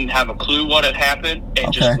 He didn't have a clue what had happened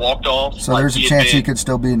and just walked off. So there's a chance he could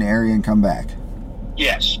still be in the area and come back.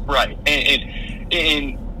 Yes, right.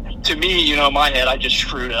 And to me, you know, in my head, I just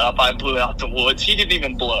screwed up. I blew out the woods. He didn't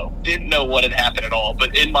even blow. Didn't know what had happened at all.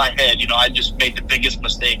 But in my head, you know, I just made the biggest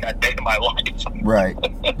mistake I'd made in my life. Right.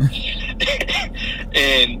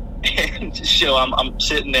 and so I'm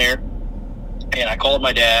sitting there, and I called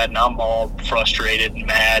my dad, and I'm all frustrated and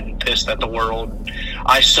mad and pissed at the world.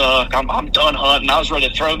 I suck. I'm done hunting. I was ready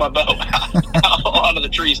to throw my bow out onto the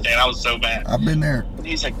tree stand. I was so mad. I've been there. And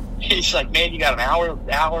he's like, man, you got an hour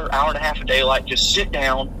and a half of daylight. Just sit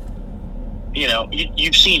down. You know,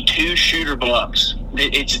 you've seen 2 shooter bucks.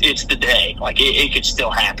 It's the day. Like, it could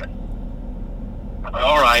still happen.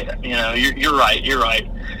 All right, you know, you're right.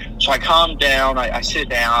 So I calm down. I sit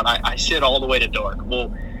down. I sit all the way to dark.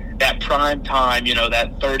 Well, that prime time, you know,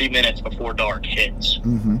 that 30 minutes before dark hits.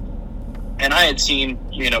 Mm-hmm. And I had seen,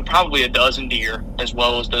 you know, probably a dozen deer as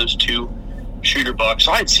well as those 2 shooter bucks.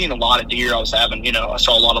 So I had seen a lot of deer. I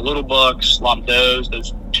saw a lot of little bucks, a lot of does,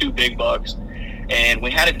 those 2 big bucks. And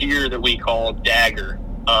we had a deer that we called Dagger.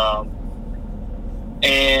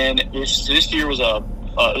 And this deer was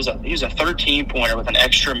he was a 13 pointer with an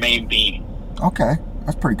extra main beam. Okay.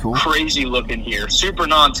 That's pretty cool. Crazy looking deer. Super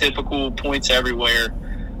non-typical, points everywhere.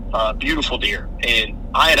 Beautiful deer. And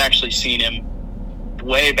I had actually seen him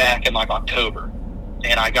way back in like October,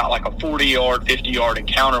 and I got like a 40-yard, 50-yard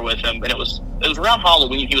encounter with him, and it was around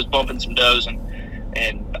Halloween. He was bumping some does, and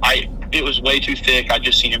it was way too thick. I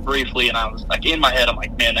just seen him briefly, and I was like, in my head, I'm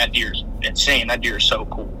like, man, that deer's insane. That deer is so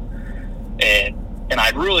cool. And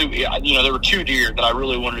I'd really, you know, there were 2 deer that I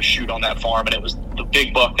really wanted to shoot on that farm, and it was the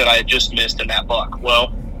big buck that I had just missed and that buck.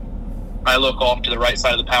 Well, I look off to the right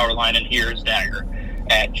side of the power line, and here is Dagger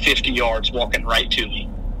at 50 yards walking right to me.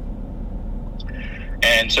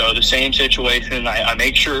 And so the same situation, I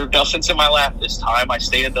make sure Dustin's in my lap this time. I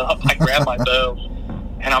stand up, I grab my bow,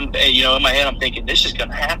 and I'm, you know, in my head, I'm thinking, this is going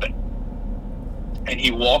to happen. And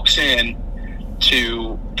he walks in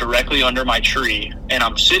to directly under my tree, and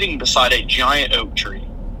I'm sitting beside a giant oak tree.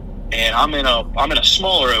 And I'm in a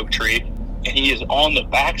smaller oak tree, and he is on the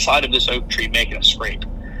back side of this oak tree making a scrape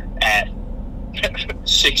at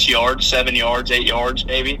 6 yards, 7 yards, 8 yards,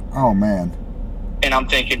 maybe. Oh, man. And I'm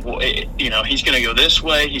thinking, well, you know, he's going to go this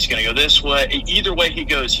way. He's going to go this way. Either way he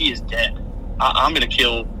goes, he is dead. I'm going to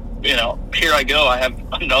kill, you know, here I go. I have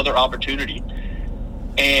another opportunity.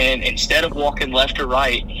 And instead of walking left or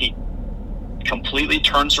right, he completely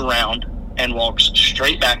turns around and walks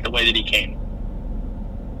straight back the way that he came.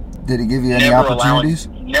 Did he give you any opportunities?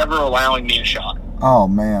 Never allowing me a shot. Oh,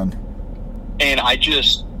 man. And I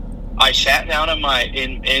sat down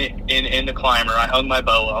in the climber. I hung my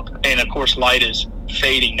bow up, and of course light is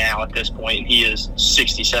fading now at this point, and he is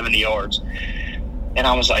 60, 70 yards. And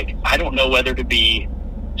I was like, I don't know whether to be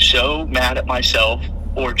so mad at myself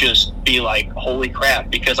or just be like, holy crap,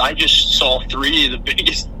 because I just saw 3 of the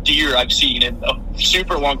biggest deer I've seen in a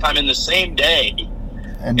super long time in the same day.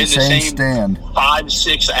 And the same stand.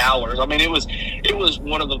 5-6 hours. I mean, it was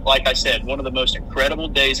one of the, like I said, one of the most incredible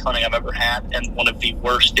days hunting I've ever had, and one of the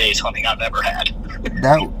worst days hunting I've ever had.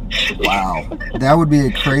 Wow. That would be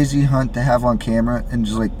a crazy hunt to have on camera, and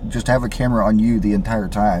just have a camera on you the entire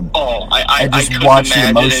time. Oh, I just watch the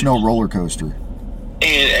emotional roller coaster.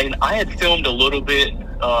 And I had filmed a little bit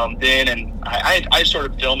then, and I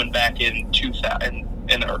started filming back in 2000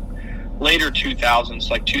 in the later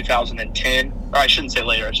 2000s, like 2010. Or I shouldn't say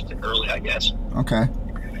later, I should say early, I guess. Okay.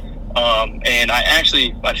 And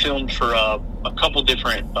I filmed for a couple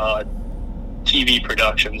different TV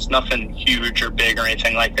productions, nothing huge or big or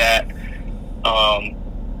anything like that.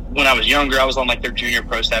 When I was younger, I was on like their junior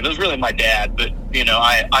pro staff. It was really my dad, but you know,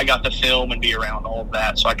 I got to film and be around all of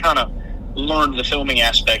that. So I kind of learned the filming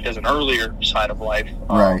aspect as an earlier side of life.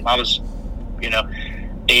 Right. I was, you know,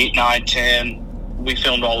 8, 9, 10. We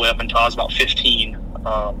filmed all the way up until I was about 15.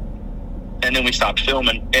 And then we stopped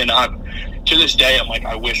filming. And to this day, I'm like,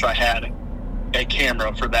 I wish I had a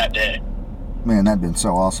camera for that day. Man, that'd been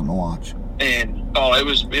so awesome to watch. And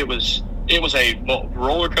it was a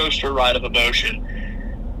roller coaster ride of emotion.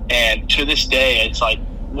 And to this day, it's like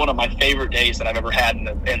one of my favorite days that I've ever had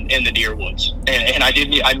in the deer woods. And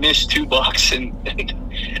I missed 2 bucks.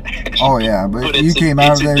 Oh yeah, but you came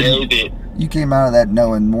out of there. You came out of that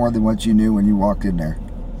knowing more than what you knew when you walked in there.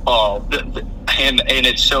 Oh, and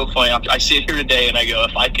it's so funny. I sit here today and I go,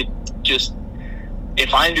 if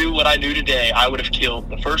I knew what I knew today, I would have killed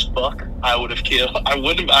the first buck I would have killed.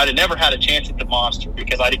 I'd have never had a chance at the monster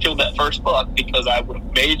because I'd have killed that first buck because I would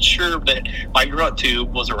have made sure that my grunt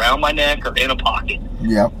tube was around my neck or in a pocket.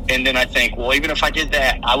 Yep. And then I think, well, even if I did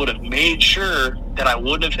that, I would have made sure that I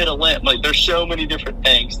wouldn't have hit a limb. Like, there's so many different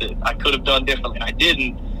things that I could have done differently, and I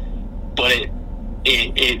didn't. But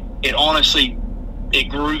it honestly, it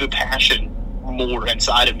grew the passion more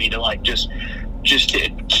inside of me to like just to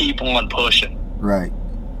keep on pushing. Right.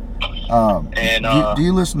 And do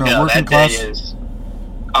you listen to Working Class?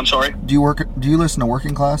 I'm sorry. Do you listen to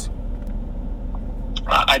Working Class?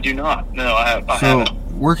 I do not. No, I haven't. So,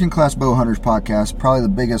 Working Class Bow Hunters podcast, probably the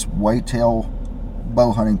biggest whitetail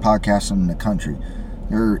bow hunting podcast in the country.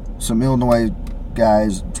 There are some Illinois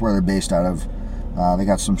guys. It's where they're based out of. They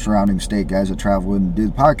got some surrounding state guys that travel and do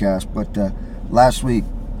the podcast. But last week,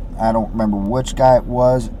 I don't remember which guy it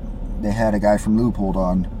was. They had a guy from Leupold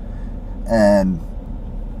on, and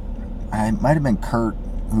it might have been Kurt,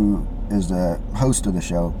 who is the host of the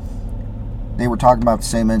show. They were talking about the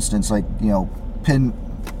same instance, like, pin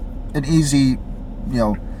an easy,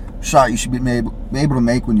 shot you should be able to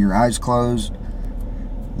make when your eyes closed.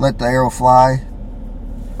 Let the arrow fly.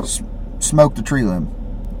 Smoke the tree limb.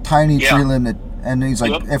 Tiny tree limb that, and he's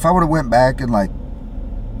like, if I would have went back and like,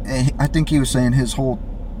 I think he was saying his whole,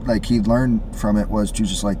 like, he learned from it was to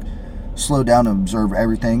just like slow down and observe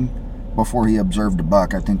everything before he observed a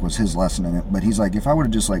buck, I think was his lesson in it. But he's like, if I would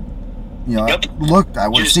have just like, looked, I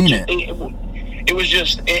would have seen it. It was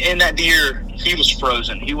just, in that deer, he was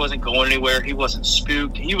frozen. He wasn't going anywhere. He wasn't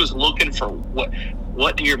spooked. He was looking for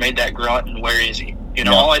what deer made that grunt and where is he?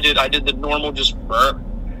 All I did the normal just burp,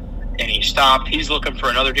 and he stopped. He's looking for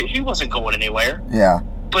another deer. He wasn't going anywhere. Yeah.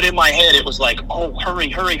 But in my head, it was like, oh, hurry.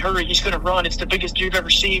 He's going to run. It's the biggest deer you've ever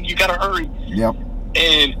seen. You got to hurry. Yep.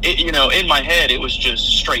 And, in my head, it was just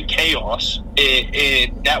straight chaos.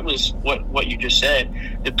 And that was what you just said.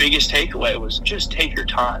 The biggest takeaway was just take your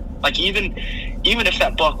time. Like, even if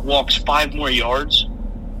that buck walks 5 more yards,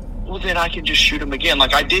 well, then I can just shoot him again.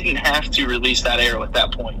 Like, I didn't have to release that arrow at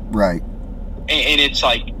that point. Right. And it's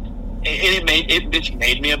like, it's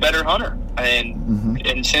made me a better hunter.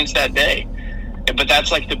 And since that day. But that's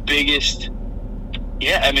like the biggest...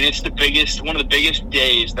 Yeah, I mean, it's one of the biggest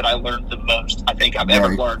days that I learned the most, I think I've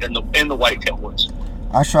ever learned in the whitetail woods.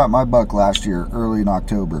 I shot my buck last year, early in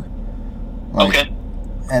October. Okay.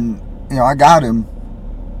 And, I got him,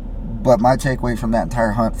 but my takeaway from that entire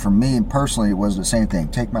hunt, for me personally, was the same thing.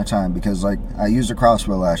 Take my time, because, like, I used a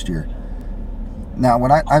crossbow last year. Now,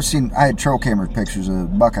 when I had trail camera pictures of a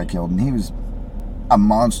buck I killed, and he was a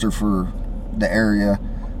monster for the area.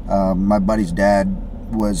 My buddy's dad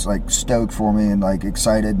was like stoked for me and like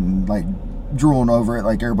excited and like drooling over it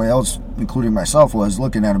like everybody else, including myself, was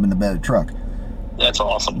looking at him in the bed of the truck. That's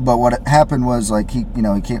awesome. But what happened was, like, he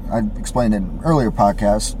came, I explained it in an earlier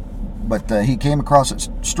podcast, but he came across a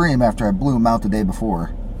stream after I blew him out the day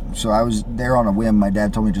before. So I was there on a whim. My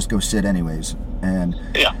dad told me just go sit anyways. And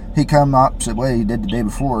he come opposite way he did the day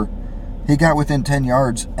before. He got within 10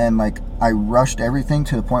 yards, and like I rushed everything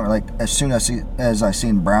to the point where, like, as soon as I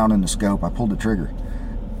seen brown in the scope, I pulled the trigger.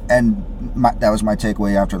 And that was my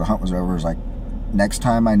takeaway after the hunt was over. Was like, next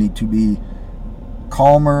time I need to be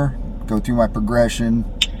calmer, go through my progression,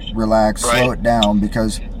 relax, slow it down,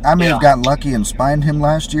 because I may have gotten lucky and spined him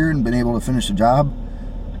last year and been able to finish the job.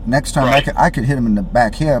 Next time I could hit him in the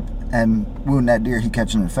back hip and wound that deer. He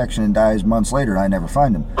catches an infection and dies months later, and I never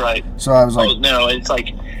find him. Right. So I was like, no, it's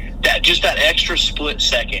like that. Just that extra split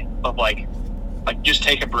second of like just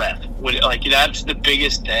take a breath. Like, that's the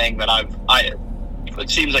biggest thing that I. It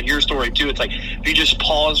seems like your story too. It's like, if you just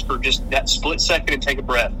pause for just that split second and take a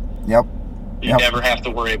breath. Yep. You never have to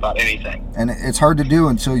worry about anything. And it's hard to do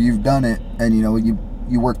until you've done it, and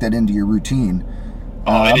you work that into your routine.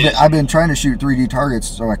 I've been trying to shoot 3D targets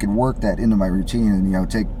so I can work that into my routine, and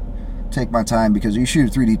take my time, because you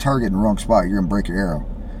shoot a 3D target in the wrong spot, you're gonna break your arrow.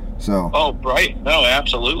 So. Oh, right. No,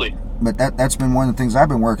 absolutely. But that's been one of the things I've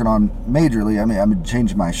been working on majorly. I mean, I've been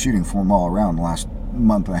changing my shooting form all around the last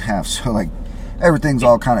month and a half. So like, everything's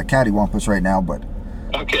all kind of cattywampus right now. But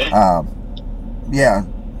yeah,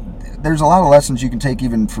 there's a lot of lessons you can take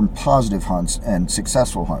even from positive hunts and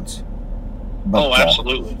successful hunts. But,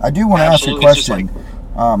 absolutely. I do want to ask you a question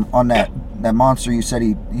on that monster. You said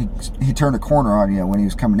he turned a corner on you when he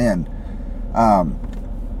was coming in.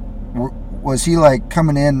 Was he like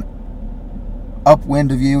coming in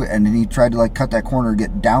upwind of you, and then he tried to like cut that corner to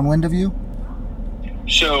get downwind of you?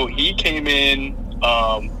 So he came in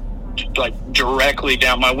like directly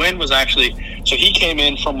down. My wind was actually, so he came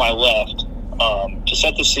in from my left to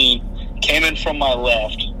set the scene. Came in from my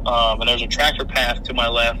left, and there's a tractor path to my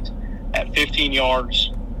left at 15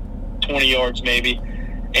 yards, 20 yards maybe,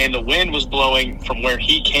 and the wind was blowing from where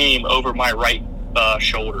he came over my right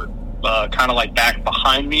shoulder, kind of like back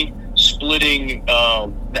behind me, splitting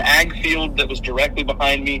the ag field that was directly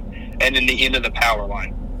behind me and then the end of the power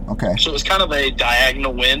line. Okay. So it was kind of a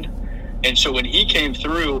diagonal wind. And so when he came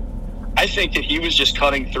through, I think that he was just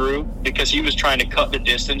cutting through because he was trying to cut the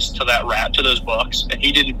distance to to those bucks. And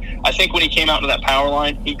he didn't, I think when he came out into that power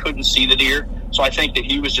line, he couldn't see the deer. So I think that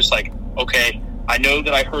he was just like, okay, I know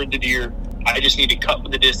that I heard the deer. I just need to cut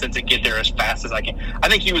the distance and get there as fast as I can. I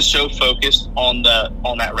think he was so focused on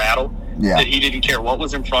that rattle that he didn't care what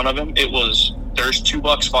was in front of him. It was, there's 2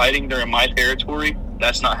 bucks fighting. They're in my territory.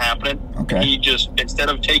 That's not happening. Okay. He just, instead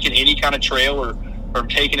of taking any kind of trail or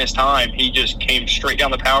taking his time, he just came straight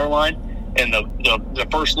down the power line, and the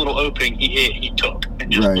first little opening he hit, he took, and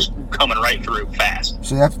just was coming right through fast.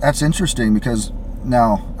 So that's interesting, because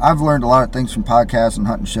now I've learned a lot of things from podcasts and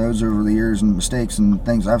hunting shows over the years, and mistakes and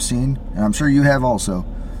things I've seen, and I'm sure you have also.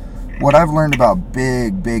 What I've learned about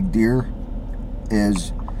big deer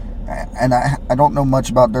is, and I don't know much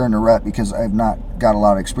about during the rut, because I've not got a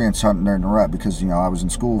lot of experience hunting during the rut, because I was in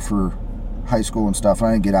school for high school and stuff, and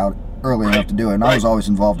I didn't get out early enough to do it, and I was always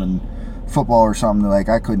involved in football or something. Like,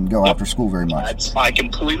 I couldn't go after school very much. I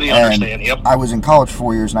completely understand. I was in college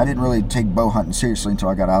 4 years, and I didn't really take bow hunting seriously until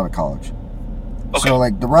I got out of college. So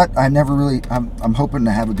like the rut, I never really, I'm hoping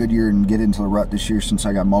to have a good year and get into the rut this year, since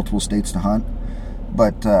I got multiple states to hunt.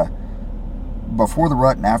 But before the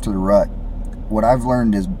rut and after the rut, what I've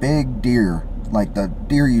learned is big deer, like the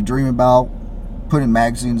deer you dream about, put in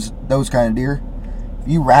magazines, those kind of deer,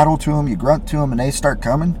 you rattle to them, you grunt to them, and they start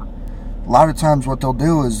coming. A lot of times what they'll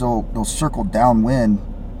do is they'll circle downwind,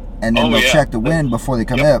 and then they'll check the wind before they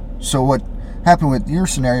come up. So what happened with your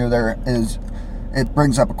scenario there is, it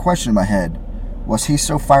brings up a question in my head. Was he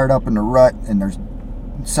so fired up in the rut, and it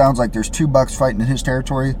sounds like there's 2 bucks fighting in his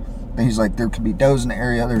territory, and he's like, there could be does in the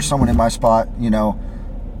area, there's someone in my spot,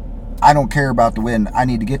 I don't care about the wind, I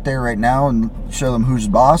need to get there right now and show them who's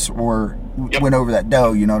boss, or win over that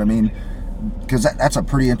doe, you know what I mean? Because that's a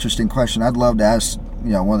pretty interesting question. I'd love to ask,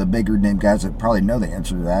 one of the bigger name guys that probably know the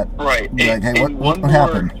answer to that. Right. Be like, hey, what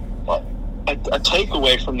happened? A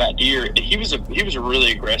takeaway from that deer, he was a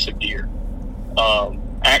really aggressive deer.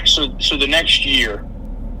 So the next year,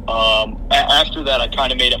 after that, I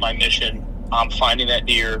kind of made it my mission. I'm finding that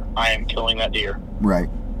deer. I am killing that deer. Right.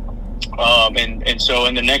 And so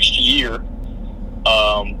in the next year,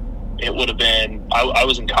 it would have been, I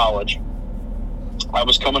was in college. I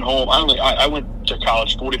was coming home. I went to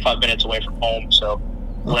college 45 minutes away from home. So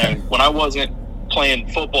when I wasn't playing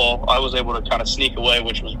football, I was able to kind of sneak away,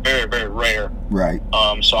 which was very, very rare. Right.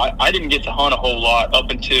 So I didn't get to hunt a whole lot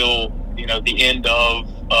up until, the end of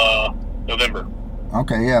November.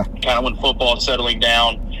 Okay, yeah. Kind of when football is settling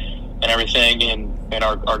down and everything, and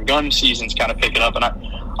our gun season's kind of picking up. And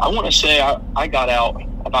I want to say I got out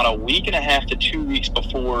about a week and a half to 2 weeks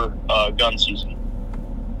before gun season.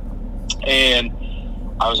 And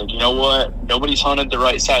I was like, you know what? Nobody's hunted the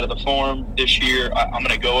right side of the farm this year. I'm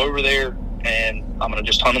going to go over there, and I'm going to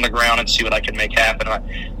just hunt on the ground and see what I can make happen.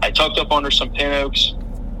 I tucked up under some pin oaks,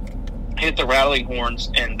 hit the rattling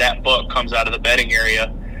horns, and that buck comes out of the bedding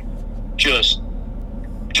area just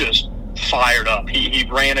fired up. He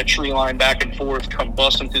ran a tree line back and forth, come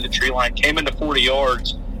busting through the tree line, came into 40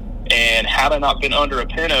 yards, and had I not been under a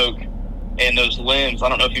pin oak and those limbs, I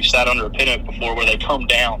don't know if you've sat under a pin oak before, where they come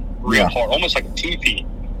down real hard, almost like a teepee,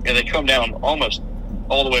 and they come down almost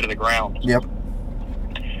all the way to the ground. Yep.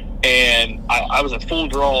 And I was at full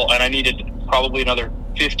draw, and I needed probably another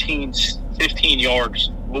 15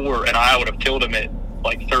 yards more, and I would have killed him at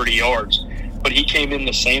like 30 yards. But he came in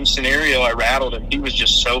the same scenario. I rattled him. He was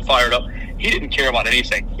just so fired up. He didn't care about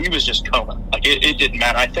anything. He was just coming. Like, it didn't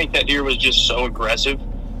matter. I think that deer was just so aggressive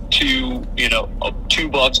to, 2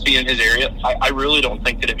 bucks be in his area. I really don't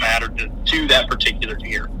think that it mattered to that particular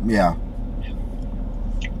deer. Yeah.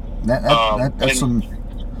 That's something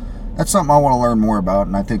I want to learn more about,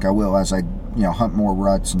 and I think I will as I, hunt more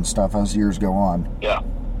ruts and stuff as years go on. Yeah.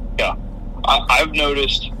 Yeah. I've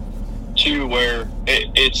noticed too where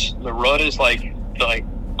it's the rut is like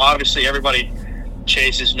obviously everybody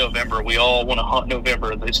chases November. We all want to hunt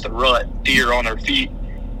November. It's the rut, deer on their feet,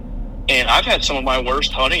 and I've had some of my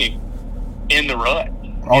worst hunting in the rut.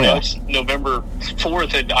 It's November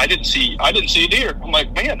 4th, and I didn't see a deer. I'm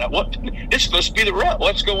like, man, what? It's supposed to be the rut.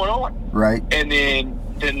 What's going on? Right. And then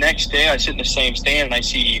the next day, I sit in the same stand and I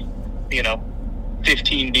see,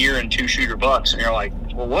 15 deer and 2 shooter bucks, and you're like,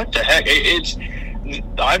 well, what the heck?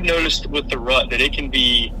 I've noticed with the rut that it can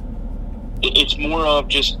be, it's more of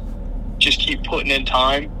just keep putting in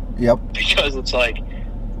time. Yep. Because it's like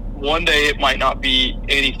one day it might not be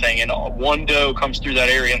anything, and one doe comes through that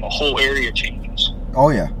area, and the whole area changes. Oh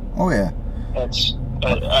yeah. That's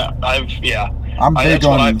I'm big that's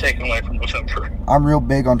on. what I've taken away from November. I'm real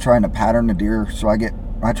big on trying to pattern the deer, so I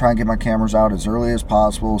try and get my cameras out as early as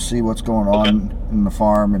possible, see what's going on in the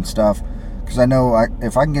farm and stuff, because I know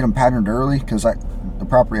if I can get them patterned early, because the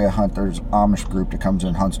property I hunt, there's Amish group that comes in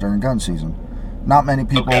and hunts during gun season. Not many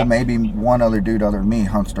people, maybe one other dude other than me,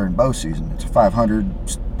 hunts during bow season. It's a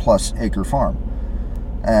 500+ acre farm,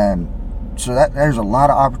 and so there's a lot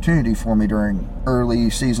of opportunity for me during early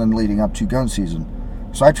season leading up to gun season.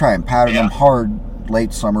 So I try and pattern them hard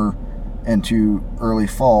late summer into early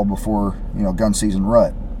fall before, gun season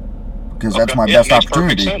rut, because that's my best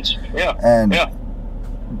opportunity. Sense. Yeah. And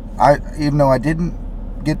even though I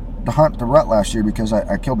didn't get to hunt the rut last year because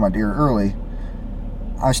I killed my deer early,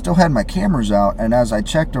 I still had my cameras out, and as I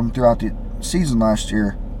checked them throughout the season last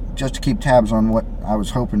year, just to keep tabs on what I was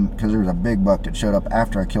hoping, because there was a big buck that showed up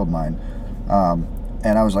after I killed mine,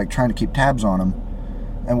 and I was like trying to keep tabs on him.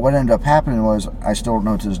 And what ended up happening was, I still don't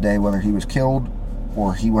know to this day whether he was killed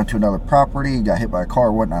or he went to another property, got hit by a car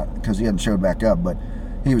or whatnot, because he hadn't showed back up. But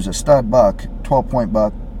he was a stud buck, 12-point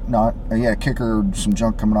buck. He had a kicker, some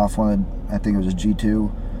junk coming off one of, I think it was a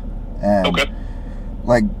G2. And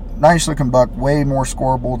like, nice looking buck, way more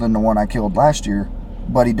scoreable than the one I killed last year.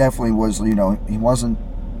 But he definitely was, he wasn't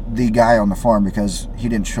the guy on the farm, because he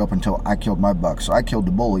didn't show up until I killed my buck. So I killed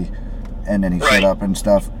the bully, and then he showed up and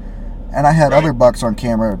stuff. And I had other bucks on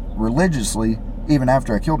camera religiously, even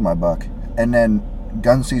after I killed my buck. And then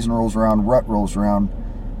gun season rolls around, rut rolls around,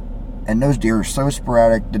 and those deer are so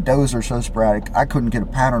sporadic, the does are so sporadic, I couldn't get a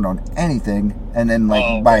pattern on anything. And then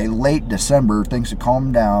by late December, things had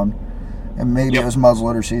calmed down, and maybe it was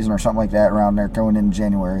muzzleloader season or something like that around there going into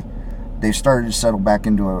January. They started to settle back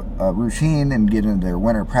into a routine and get into their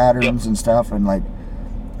winter patterns and stuff, and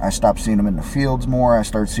I stopped seeing them in the fields more. I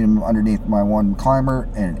started seeing them underneath my one climber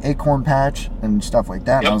and an acorn patch and stuff like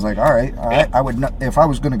that. And I was like, all right. I would know, if I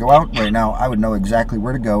was going to go out right now, I would know exactly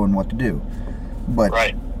where to go and what to do. But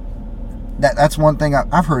that's one thing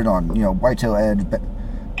I've heard on, Whitetail Edge,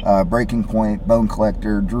 Breaking Point, Bone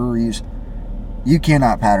Collector, Drury's. You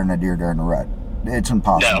cannot pattern a deer during the rut. It's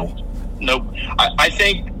impossible. Nope. I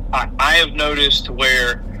think I have noticed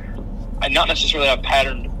where I not necessarily have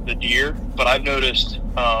patterned the deer, but I've noticed,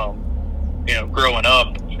 growing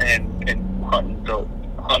up and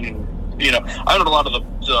hunting, I hunted a lot of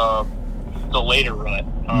the later rut,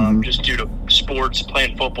 just due to sports,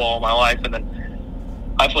 playing football my life, and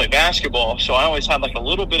then I played basketball, so I always had like a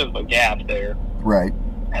little bit of a gap there. Right.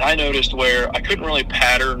 And I noticed where I couldn't really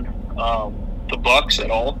pattern the bucks at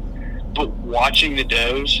all, but watching the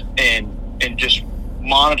does and just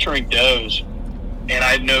monitoring does, and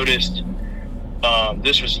I noticed.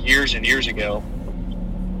 This was years and years ago.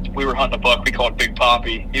 We were hunting a buck we called Big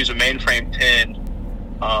Poppy. He was a mainframe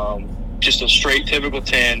 10, just a straight typical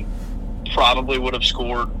 10. Probably would have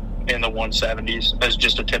scored in the 170s as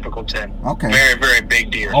just a typical 10. Okay. Very, very big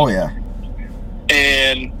deer. Oh, yeah.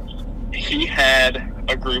 And he had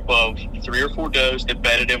a group of 3 or 4 does that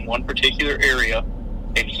bedded in one particular area,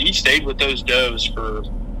 and he stayed with those does for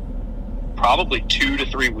probably 2 to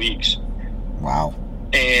 3 weeks. Wow.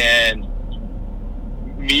 And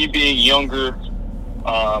me being younger,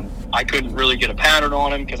 I couldn't really get a pattern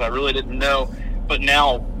on him because I really didn't know. But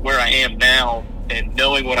now, where I am now, and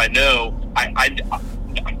knowing what I know,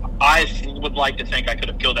 I would like to think I could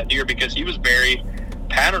have killed that deer, because he was very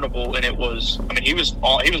patternable, and he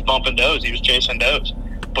was bumping does, he was chasing does,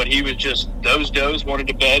 but he was just, those does wanted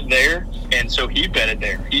to bed there, and so he bedded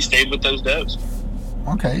there. He stayed with those does.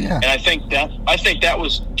 Okay, yeah. And I think that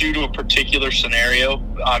was due to a particular scenario.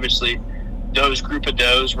 Obviously, those group of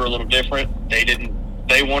does were a little different.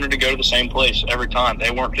 They wanted to go to the same place every time.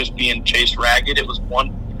 They weren't just being chased ragged. It was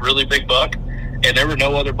one really big buck, and there were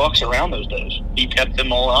no other bucks around those does. He kept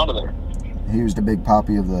them all out of there. He was the Big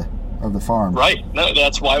Poppy of the farm. Right. No,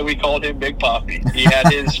 that's why we called him Big Poppy. He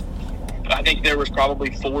had his. I think there was probably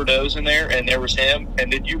 4 does in there, and there was him,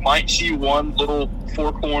 and then you might see one little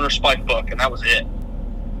 4-corner spike buck, and that was it.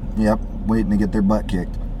 Yep, waiting to get their butt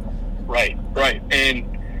kicked. Right.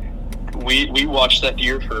 And we watched that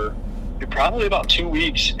deer for probably about 2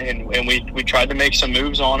 weeks, and we tried to make some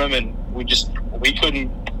moves on him, and we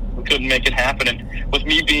couldn't make it happen. And with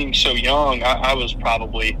me being so young, I was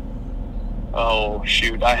probably,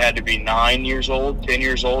 I had to be 9 years old, 10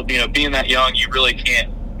 years old. Being that young, you really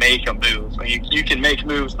can't make a move. You can make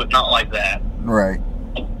moves, but not like that. Right.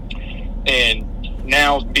 And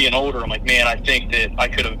now being older, I'm like, man, I think that I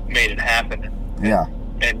could have made it happen. Yeah.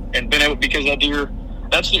 And been able, because that deer,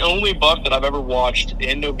 that's the only buck that I've ever watched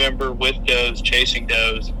in November with does, chasing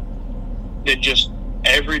does, that just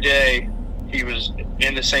every day he was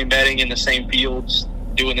in the same bedding, in the same fields,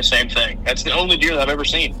 doing the same thing. That's the only deer that I've ever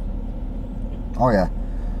seen. Oh yeah,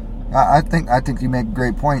 I think you make a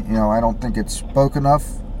great point. I don't think it's spoken enough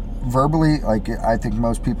verbally. Like, I think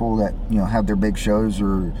most people that have their big shows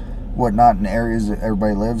or whatnot in areas that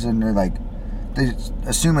everybody lives in, they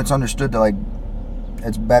assume it's understood that like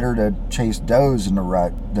it's better to chase does in the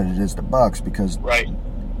rut than it is the bucks, because right.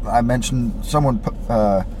 I mentioned someone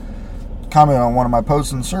commented on one of my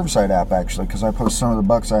posts in the Cervicide app, actually, because I posted some of the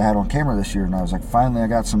bucks I had on camera this year, and I was like, finally I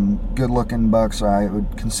got some good looking bucks I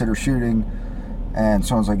would consider shooting. And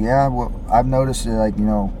someone's like, yeah, well, I've noticed that, like,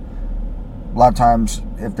 a lot of times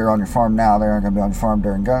if they're on your farm now, they aren't going to be on your farm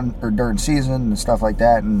during season and stuff like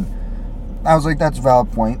that. And I was like, that's a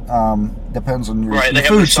valid point. Depends on your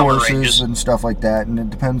food sources and stuff like that, and it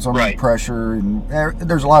depends on the pressure, and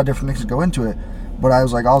there's a lot of different things that go into it. But I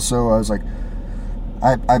was like,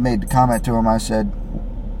 I made the comment to him. I said,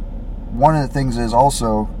 one of the things is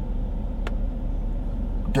also,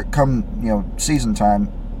 come season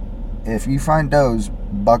time, if you find does,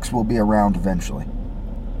 bucks will be around eventually.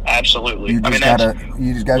 Absolutely. You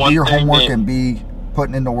just gotta do your homework and be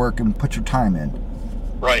putting in the work and put your time in.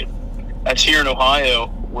 Right. That's here in Ohio.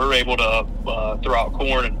 We're able to throw out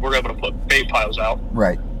corn, and we're able to put bait piles out.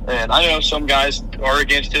 Right. And I know some guys are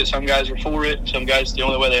against it, some guys are for it, some guys the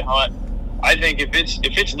only way they hunt. I think if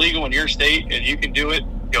it's legal in your state and you can do it,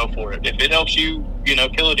 go for it. If it helps you,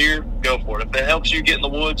 kill a deer, go for it. If it helps you get in the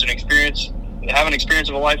woods and have an experience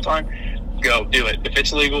of a lifetime, go do it. If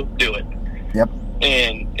it's legal, do it. Yep.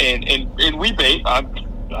 And we bait. I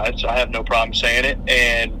have no problem saying it.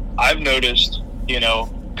 And I've noticed,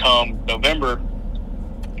 come November,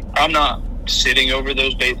 I'm not sitting over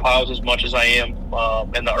those bait piles as much as I am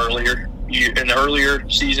in the earlier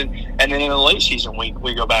season, and then in the late season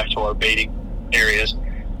we go back to our baiting areas.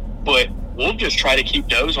 But we'll just try to keep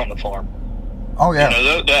does on the farm. Oh yeah.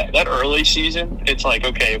 That early season, it's like,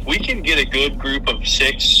 okay, if we can get a good group of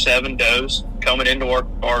 6-7 does coming into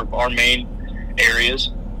our main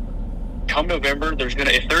areas, come November,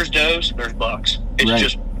 if there's does, there's bucks. It's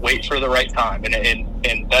just wait for the right time,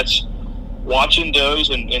 and that's watching does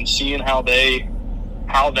and seeing how they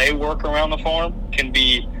work around the farm can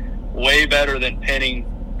be way better than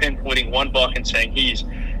pinpointing one buck and saying he's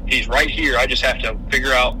right here. I just have to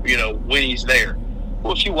figure out when he's there.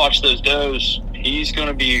 Well, if you watch those does, he's going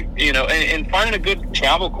to be and finding a good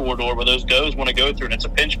travel corridor where those does want to go through, and it's a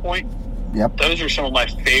pinch point. Yep. Those are some of my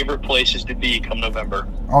favorite places to be come November.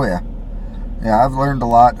 Oh yeah, I've learned a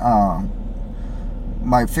lot.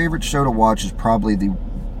 My favorite show to watch is probably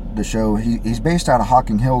the show. He's based out of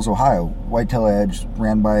Hocking Hills, Ohio. Whitetail Edge,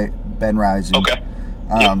 ran by Ben Rising. Okay.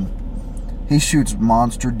 He shoots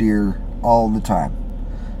monster deer all the time.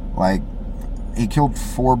 Like, he killed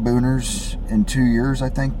 4 booners in 2 years, I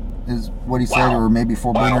think, is what he said, or maybe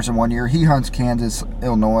 4 booners in 1 year. He hunts Kansas,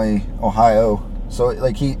 Illinois, Ohio. So,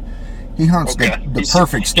 like, he hunts the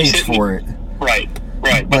perfect states for it. Right.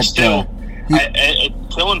 But still,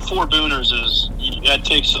 killing 4 booners that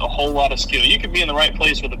takes a whole lot of skill. You could be in the right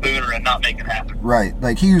place with a booner and not make it happen. Right.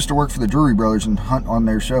 Like, he used to work for the Drury Brothers and hunt on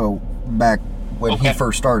their show back when he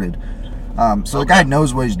first started. So the guy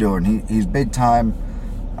knows what he's doing. He's big time.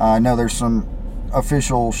 I know there's some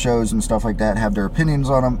official shows and stuff like that have their opinions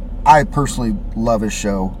on him. I personally love his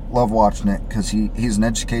show, love watching it, because he's an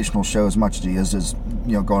educational show as much as he is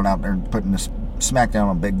going out there and putting this smackdown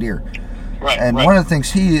on big deer. Right. And one of the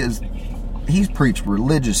things he's preached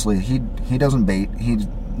religiously. He doesn't bait. He's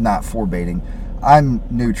not for baiting. I'm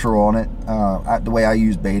neutral on it. The way I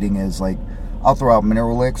use baiting is, like, I'll throw out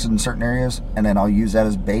mineral licks in certain areas, and then I'll use that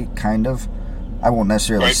as bait, kind of. I won't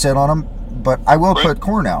necessarily sit on them, but I will put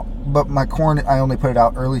corn out. But my corn, I only put it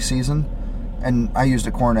out early season, and I use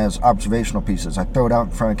the corn as observational pieces. I throw it out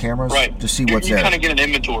in front of cameras to see what's there. You kind of get an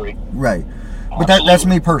inventory. Right. But that's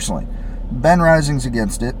me personally. Ben Rising's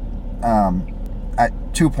against it.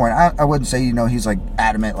 To a point, I wouldn't say, he's like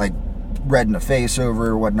adamant, like red in the face over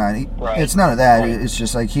or whatnot. It's none of that. It's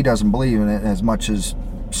just like he doesn't believe in it as much as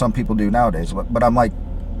some people do nowadays. But I'm like,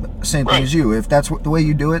 same thing as you. If that's the way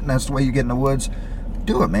you do it and that's the way you get in the woods,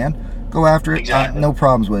 do it, man. Go after it. Exactly. No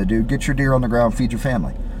problems with it, dude. Get your deer on the ground, feed your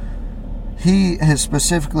family. He has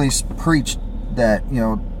specifically preached that,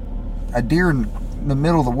 a deer in the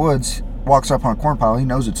middle of the woods walks up on a corn pile, he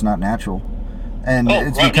knows it's not natural. And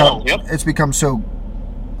it's become so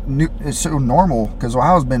it's so normal, because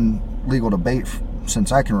Ohio's been legal to bait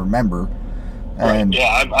since I can remember. And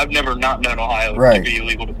I've never not known Ohio to be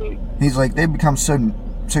illegal to bait. He's like, they've become so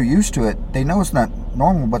used to it. They know it's not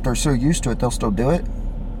normal, but they're so used to it, they'll still do it.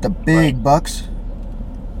 The big bucks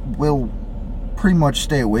will pretty much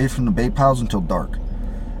stay away from the bait piles until dark.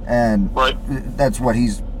 And that's what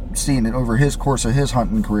he's seen over his course of his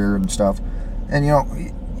hunting career and stuff. And, you know,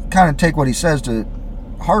 kind of take what he says to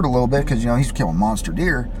heart a little bit because, you know, he's killing monster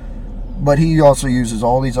deer. But he also uses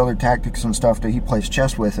all these other tactics and stuff that he plays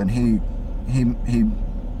chess with, and he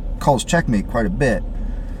calls checkmate quite a bit.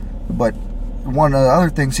 But one of the other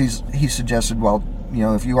things he suggested, well, you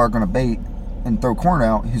know, if you are going to bait and throw corn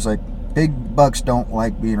out, he's like, big bucks don't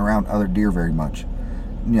like being around other deer very much,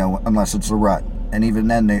 you know, unless it's a rut. And even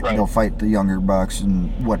then, they'll fight the younger bucks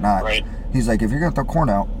and whatnot. Right. He's like, if you're going to throw corn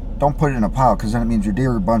out, don't put it in a pile, because then it means your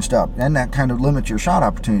deer are bunched up. And that kind of limits your shot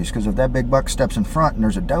opportunities, because if that big buck steps in front and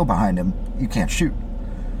there's a doe behind him, you can't shoot.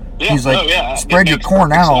 Yeah, he's like, spread your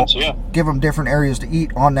corn out, give them different areas to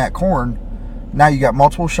eat on that corn. Now you got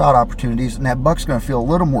multiple shot opportunities, and that buck's going to feel a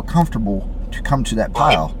little more comfortable to come to that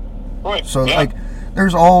pile. Right. So, like,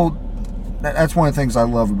 that's one of the things I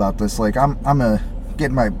love about this. Like, I'm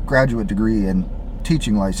getting my graduate degree and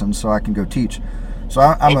teaching license so I can go teach. So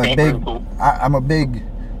I'm a big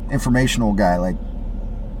informational guy. Like,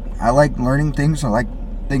 I like learning things. I like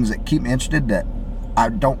things that keep me interested that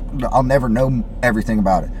I'll never know everything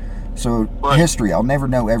about it. So history, I'll never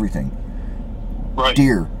know everything.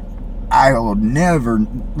 Deer, I will never,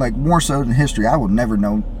 like, more so than history, I will never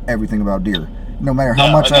know everything about deer. No matter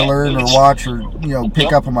how much I learn or watch or, you know,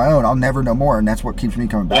 pick up on my own, I'll never know more, and that's what keeps me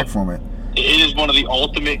coming back from it. It is one of the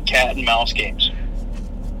ultimate cat and mouse games.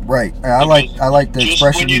 Right. I like the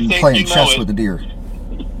expression playing chess with the deer.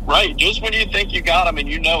 Right. Just when you think you got them and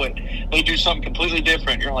you know it, they do something completely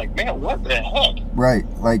different. You're like, man, what the heck? Right.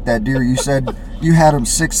 Like that deer, you said you had him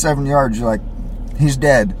 6-7 yards. You're like, he's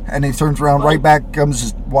dead. And he turns around right back,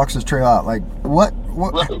 walks his trail out. Like,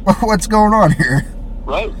 what's going on here?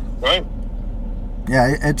 Right.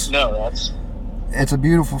 Yeah, it's a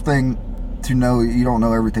beautiful thing to know you don't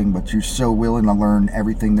know everything, but you're so willing to learn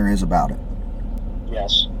everything there is about it.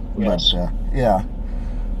 Yes. But, yeah.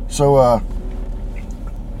 So,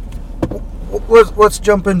 let's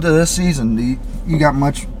jump into this season. You got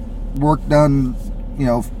much work done, you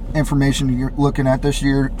know, information you're looking at this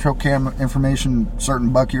year, trail cam information, certain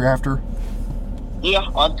buck you're after? Yeah,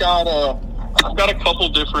 I've got a couple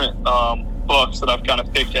different bucks that I've kind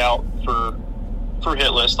of picked out for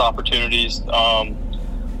hit list opportunities. And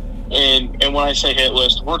when I say hit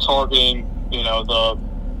list, we're targeting, you know,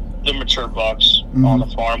 the mature bucks on the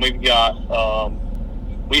farm. We've got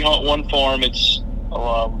we hunt one farm. It's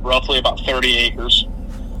roughly about 30 acres.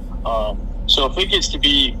 So if it gets to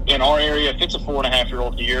be in our area, if it's a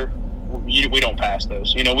 4.5-year-old deer, we don't pass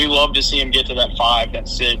those. You know, we love to see them get to that 5, that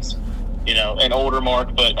 6, you know, an older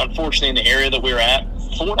mark. But unfortunately, in the area that we're at,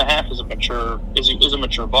 4.5 is a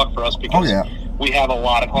mature buck for us because we have a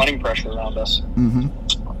lot of hunting pressure around us.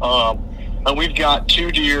 And we've got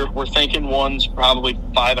 2 deer. We're thinking one's probably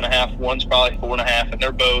 5.5, one's probably 4.5, and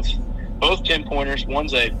they're both 10-pointers.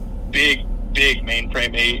 One's a big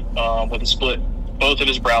mainframe 8 with a split. Both of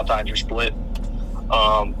his brow tines are split.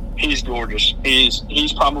 He's gorgeous.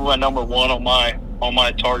 He's probably my number 1 on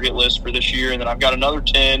my target list for this year. And then I've got another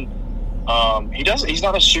 10. He's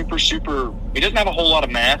not a super. He doesn't have a whole lot of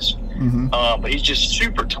mass, but he's just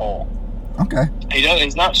super tall. Okay.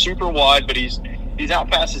 He's not super wide, but he's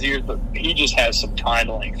out past his ears, but he just has some tine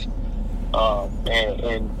length.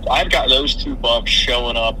 And I've got those 2 bucks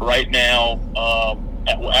showing up right now.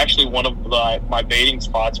 Actually, one of my baiting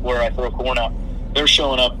spots where I throw corn out, they're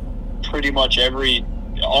showing up pretty much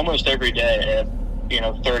almost every day at, you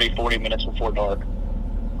know, 30, 40 minutes before dark.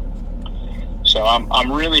 So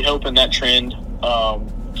I'm really hoping that trend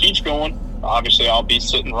keeps going. Obviously, I'll be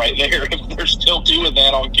sitting right there if they're still doing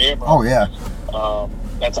that on camera. Oh yeah.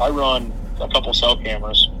 I run a couple cell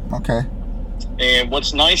cameras. Okay. And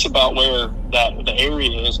what's nice about where the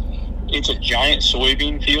area is, it's a giant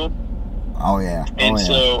soybean field. Oh yeah. And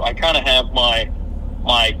so I kind of have my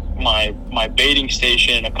baiting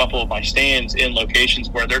station, a couple of my stands in locations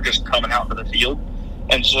where they're just coming out to the field.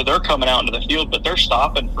 And so they're coming out into the field, but they're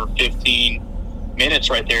stopping for 15 minutes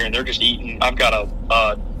right there, and they're just eating. I've got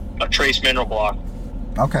a trace mineral block.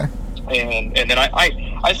 Okay. And then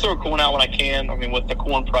I throw corn out when I can. I mean, with the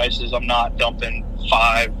corn prices, I'm not dumping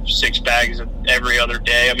 5-6 bags every other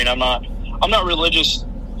day. I mean, I'm not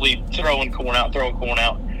religiously throwing corn out.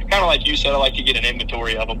 Kind of like you said, I like to get an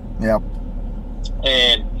inventory of them. Yep.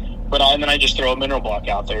 And then I just throw a mineral block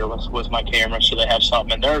out there with my camera so they have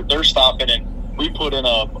something. And they're stopping, and we put in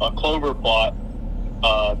a clover plot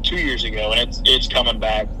 2 years ago, and it's coming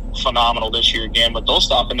back phenomenal this year again. But they'll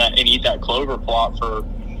stop in that and eat that clover plot for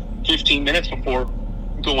 15 minutes before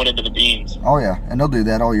going into the beans. Oh yeah, and they'll do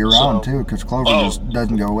that all year round too, because clover just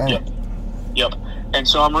doesn't go away. Yep. And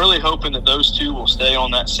so I'm really hoping that those two will stay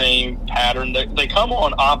on that same pattern. They come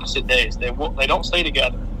on opposite days. They don't stay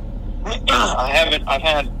together. I've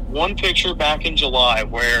had one picture back in July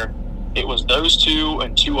where it was those two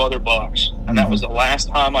and two other bucks, and that was the last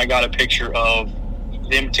time I got a picture of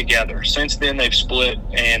them together. Since then, they've split,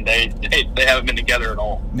 and they haven't been together at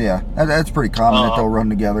all. Yeah, that's pretty common that they'll run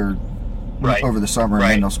together over the summer, and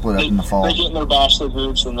then they'll split up in the fall. They get in their bachelor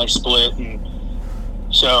groups, and they split, and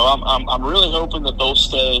so I'm really hoping that they'll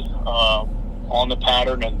stay on the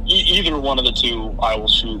pattern, and either one of the two I will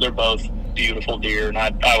shoot. They're both beautiful deer, and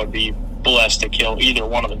I would be blessed to kill either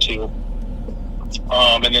one of the two.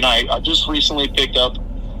 And then I just recently picked up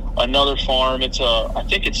another farm. I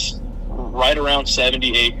think it's right around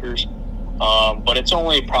 70 acres, but it's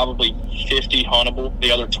only probably 50 huntable.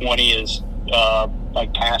 The other 20 is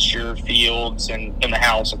like pasture, fields, and the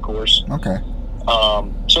house, of course. Okay.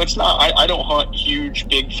 So it's not. I don't hunt huge,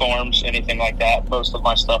 big farms, anything like that. Most of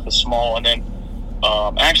my stuff is small, and then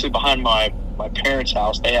actually behind my parents'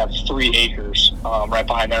 house, they have 3 acres right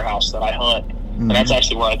behind their house that I hunt, and that's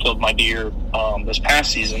actually where I killed my deer this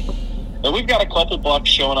past season. And we've got a couple bucks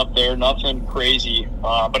showing up there, nothing crazy,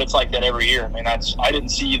 but it's like that every year. I mean, I didn't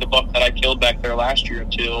see the buck that I killed back there last year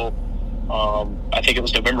until I think it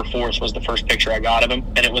was November 4th was the first picture I got of him,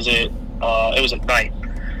 and it was at night.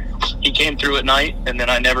 He came through at night, and then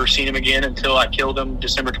I never seen him again until I killed him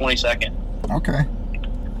December 22nd. Okay.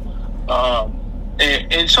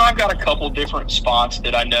 And so I've got a couple different spots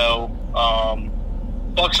that I know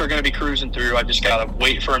bucks are going to be cruising through. I just got to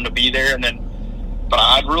wait for them to be there, but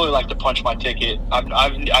I'd really like to punch my ticket.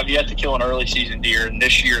 I've yet to kill an early season deer, and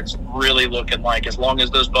this year it's really looking like, as long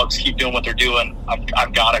as those bucks keep doing what they're doing,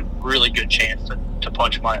 I've got a really good chance to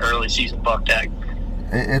punch my early season buck tag.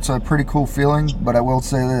 It's a pretty cool feeling, but I will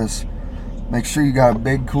say this: make sure you got a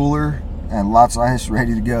big cooler and lots of ice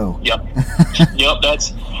ready to go. Yep.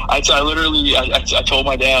 I told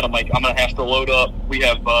my dad, I'm like, I'm gonna have to load up. We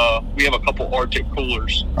have a couple Arctic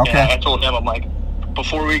coolers. Okay. And I told him, I'm like,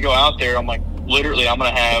 before we go out there, I'm like, literally, I'm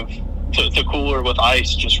gonna have the cooler with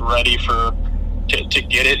ice just ready to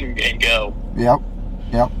get it and go. Yep.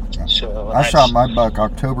 So I shot my buck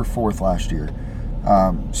October 4th last year.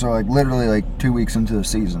 So like literally like 2 weeks into the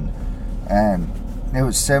season, and it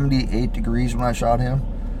was 78 degrees when I shot him.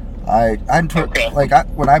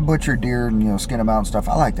 When I butcher deer and skin them out and stuff,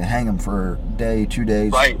 I like to hang them for a day, 2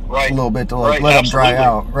 days, right, a little bit to let them dry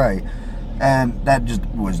out, right. And that just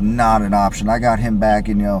was not an option. I got him back,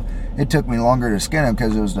 and it took me longer to skin him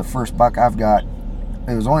because it was the first buck I've got.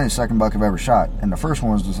 It was only the second buck I've ever shot, and the first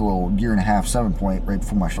one was this little 1.5 year 7-point right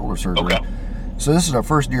before my shoulder surgery. Okay. So this is the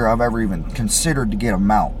first deer I've ever even considered to get a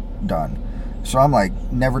mount done. So I'm like,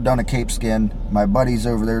 never done a cape skin. My buddies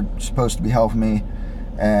over there supposed to be helping me,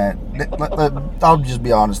 and I'll just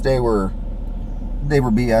be honest, they were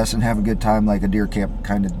BS and having a good time, like a deer camp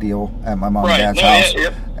kind of deal at my mom and dad's house.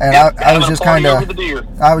 Yep. And I was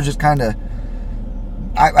just kind of,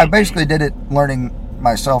 I basically did it learning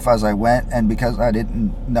myself as I went, and because I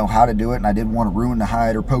didn't know how to do it and I didn't want to ruin the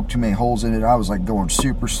hide or poke too many holes in it, I was like going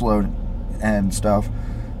super slow and stuff,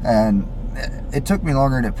 and it took me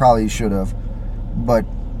longer than it probably should have, but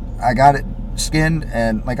I got it skinned,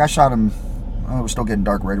 and like I shot him, it was still getting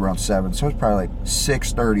dark right around 7, so it was probably like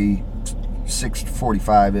 6:30,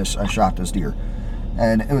 6:45ish I shot this deer,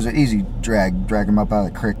 and it was an easy drag him up out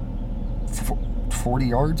of the creek, 40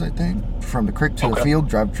 yards I think from the creek to the field,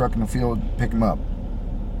 drive the truck in the field, pick him up.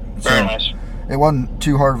 Very nice. It wasn't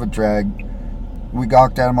too hard of a drag. We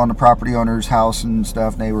gawked at him on the property owner's house and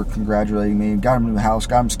stuff, and they were congratulating me. Got him to the house,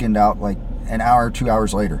 got him skinned out like an hour, 2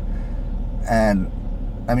 hours later. And,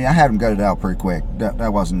 I mean, I had him gutted out pretty quick.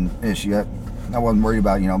 That wasn't an issue. I wasn't worried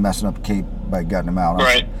about, messing up the cape by gutting him out.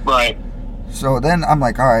 Right. So then I'm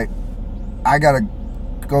like, all right, I got to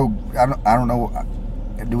go. I don't know.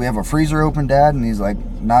 Do we have a freezer open, Dad? And he's like,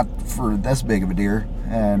 not for this big of a deer.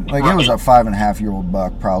 And, like, it was a 5.5-year-old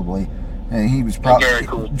buck, probably. And he was probably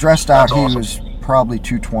cool. Dressed out. That's awesome. He was probably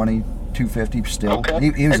 220, 250 still.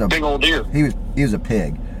 Okay. He was a big old deer. He was a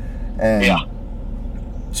pig. And yeah.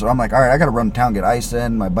 So I'm like, all right, I got to run to town, get ice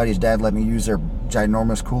in. My buddy's dad let me use their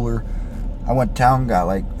ginormous cooler. I went to town, got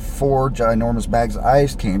like 4 ginormous bags of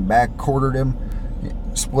ice, came back, quartered him,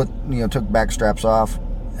 split, took back straps off,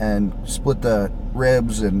 and split the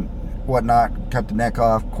ribs and whatnot, cut the neck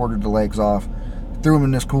off, quartered the legs off, threw them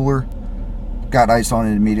in this cooler, got ice on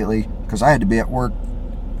it immediately, because I had to be at work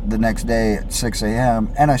the next day at 6 a.m.,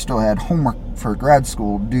 and I still had homework for grad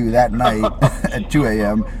school due that night at 2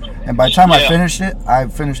 a.m., and by the time I finished it, I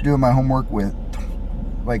finished doing my homework with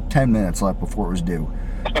like 10 minutes left before it was due.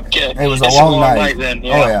 Okay. It was It's a long night then.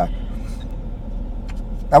 Yeah. Oh, yeah.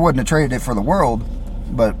 I wouldn't have traded it for the world,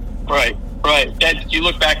 But right. And you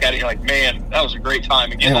look back at it, you're like, man, that was a great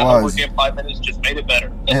time. Again, that over again 5 minutes just made it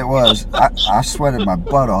better. It was. I sweated my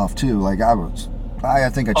butt off too. Like I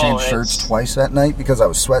think I changed shirts twice that night because I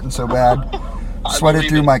was sweating so bad. Sweated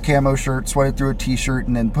through my camo shirt, sweated through a t-shirt,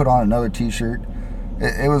 and then put on another t-shirt.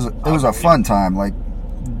 It was a fun time. Like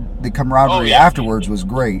the camaraderie afterwards was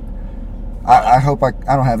great. I hope I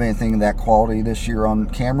don't have anything of that quality this year on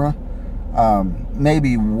camera.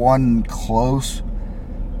 Maybe one close.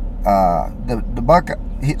 The buck.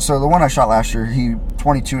 So the one I shot last year, he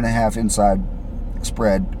 22.5 inside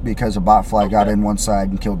spread because a botfly got in one side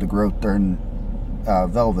and killed the growth during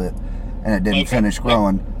velvet, and it didn't finish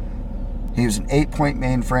growing. He was an 8-point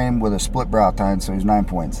mainframe with a split brow tine, so he was 9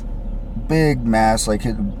 points. Big mass, like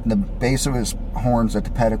the base of his horns at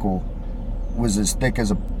the pedicle was as thick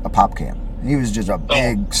as a pop can. He was just a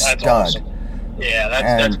big stud. Awesome. Yeah,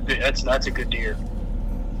 that's a good deer.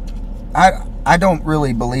 I don't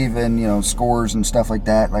really believe in scores and stuff like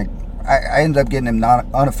that. Like I ended up getting him not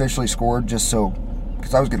unofficially scored just so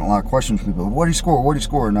because I was getting a lot of questions from people. What do you score? What do you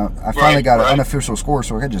score? And I finally got an unofficial score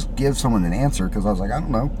so I could just give someone an answer because I was like, I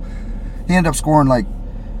don't know. He ended up scoring like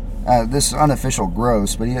this is unofficial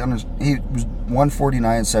gross, but he was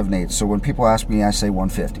 149 7/8. So when people ask me, I say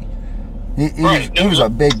 150. He was a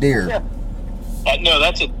big deer. Yeah. No,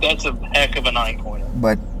 that's a heck of a 9-pointer.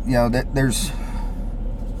 But there's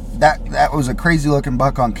that was a crazy looking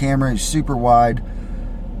buck on camera. He's super wide.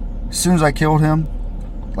 As soon as I killed him,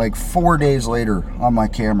 like 4 days later on my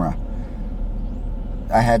camera,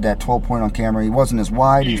 I had that 12-point on camera. He wasn't as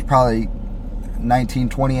wide. He was probably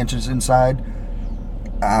 19-20 inches inside.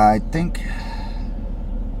 I think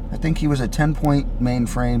he was a 10-point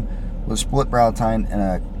mainframe with split brow tine and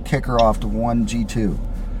a kicker off to 1 G2.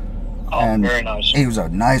 And very nice. He was a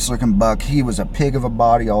nice looking buck. He was a pig of a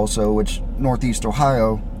body also, which Northeast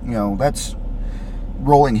Ohio, that's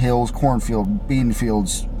rolling hills, cornfield, bean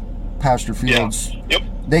fields, pasture fields. Yeah. Yep.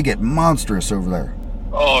 They get monstrous over there.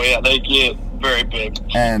 Oh yeah, they get very big.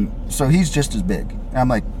 And so he's just as big. And I'm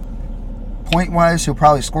like, point wise, he'll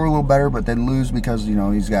probably score a little better, but then lose because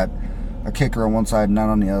he's got a kicker on one side and not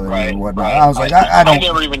on the other or whatnot. Right. I was like, I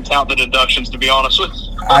never even count the deductions, to be honest with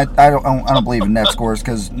you. I don't believe in net scores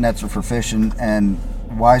because nets are for fishing, and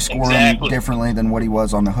why score him differently than what he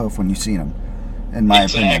was on the hoof when you seen him, in my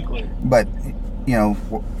opinion. But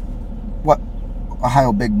what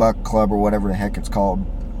Ohio Big Buck Club or whatever the heck it's called,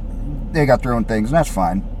 they got their own things, and that's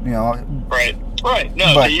fine. Right.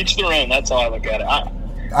 No, but each their own. That's how I look at it.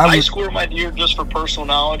 I score my deer just for personal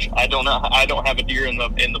knowledge. I don't have a deer in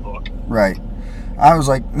the book. Right. I was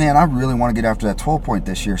like, man, I really want to get after that 12-point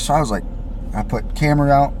this year. So I was like, I put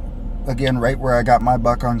camera out again right where I got my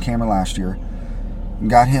buck on camera last year, and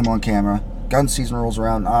got him on camera. Gun season rolls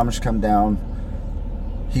around, Amish come down.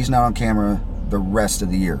 He's not on camera the rest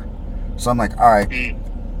of the year. So I'm like, all right,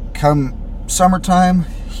 come summertime,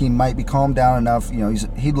 he might be calmed down enough.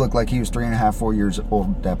 He looked like he was 3.5, 4 years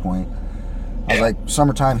old at that point. I was like,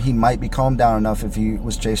 summertime, he might be calmed down enough if he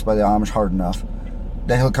was chased by the Amish hard enough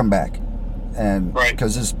that he'll come back. And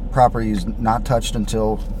because his property is not touched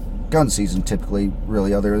until gun season, typically,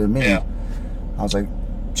 really, other than me. I was like,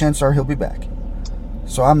 chances are he'll be back.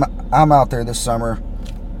 So I'm out there this summer,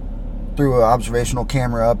 threw an observational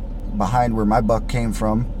camera up behind where my buck came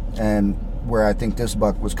from and where I think this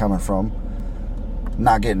buck was coming from.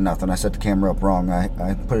 Not getting nothing. I set the camera up wrong. I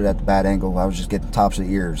put it at the bad angle. I was just getting tops of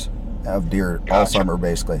ears of deer all summer,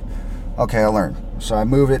 basically. Okay, I learned. So I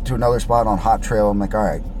moved it to another spot on hot trail. I'm like, all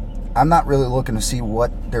right, I'm not really looking to see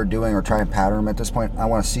what they're doing or try and pattern him at this point. I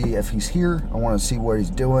want to see if he's here. I want to see what he's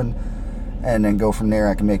doing, and then go from there.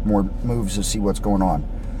 I can make more moves to see what's going on.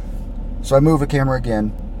 So I move the camera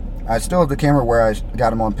again. I still have the camera where I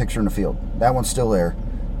got him on picture in the field. That one's still there.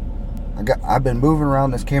 I've been moving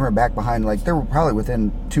around this camera back behind, like they were probably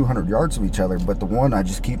within 200 yards of each other, but the one I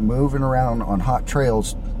just keep moving around on hot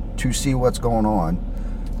trails to see what's going on.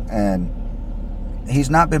 And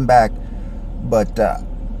he's not been back, but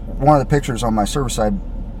one of the pictures on my Cervicide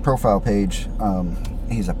profile page,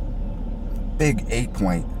 he's a big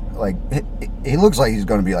 8-point. Like he looks like he's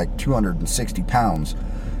going to be like 260 pounds.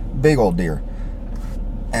 Big old deer.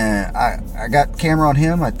 And I got camera on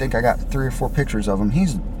him. I think I got 3 or 4 pictures of him.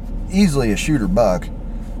 He's easily a shooter buck,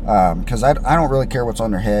 because I don't really care what's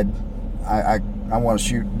on their head. I want to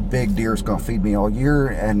shoot big deer that's going to feed me all year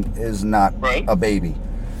and is not a baby.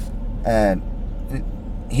 And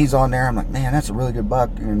he's on there. I'm like, man, that's a really good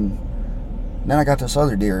buck. And then I got this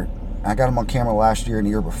other deer. I got him on camera last year and the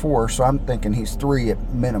year before, so I'm thinking he's 3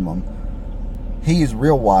 at minimum. He's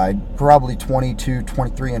real wide, probably 22,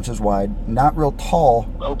 23 inches wide. Not real tall.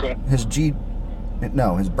 Okay. His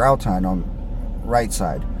brow tine on right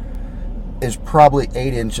side, is probably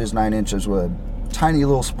 8 inches, 9 inches with a tiny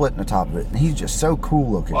little split in the top of it. And he's just so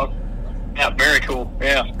cool looking. Well, yeah, very cool.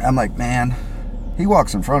 Yeah. I'm like, man, he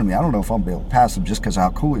walks in front of me. I don't know if I'll be able to pass him just because of how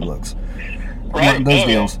cool he looks. Right. Those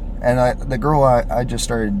deals. And the girl I just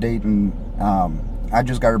started dating, I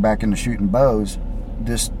just got her back into shooting bows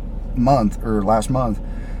this month or last month,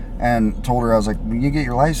 and told her, I was like, when you get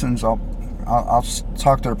your license, I'll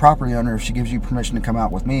talk to the property owner if she gives you permission to come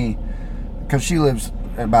out with me, because she lives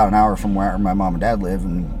about an hour from where my mom and dad live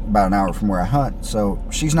and about an hour from where I hunt, so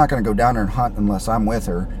she's not going to go down there and hunt unless I'm with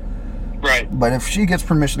her. Right. But if she gets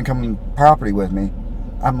permission to come on property with me,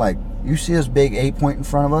 I'm like, you see this big 8-point in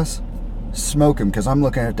front of us? Smoke him, because I'm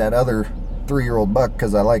looking at that other 3-year-old buck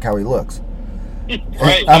because I like how he looks.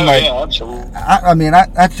 Right. I'm like, yeah, absolutely. I mean,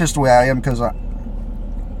 that's just the way I am, because I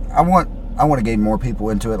want to gain more people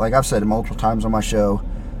into it. Like I've said it multiple times on my show,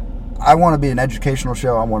 I want to be an educational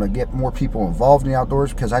show. I want to get more people involved in the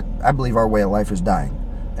outdoors, because I believe our way of life is dying,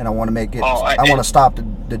 and I want to make it. I want to stop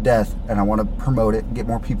the death, and I want to promote it and get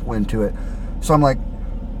more people into it. So I'm like,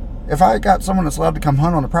 if I got someone that's allowed to come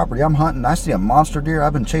hunt on the property, I'm hunting, I see a monster deer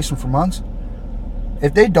I've been chasing for months.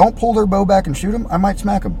 If they don't pull their bow back and shoot him, I might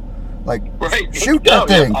smack them. Like, right. Shoot that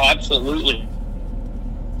thing. Yeah, absolutely.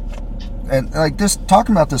 And like this,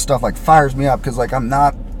 talking about this stuff like fires me up, because like I'm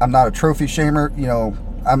not a trophy shamer. You know,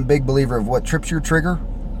 I'm a big believer of what trips your trigger,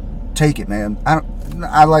 take it, man.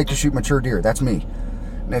 I like to shoot mature deer. That's me.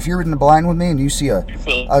 And if you're in the blind with me and you see a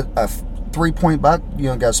 3-point buck, you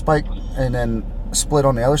know, got a spike and then split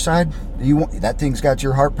on the other side, that thing's got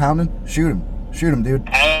your heart pounding. Shoot him, dude.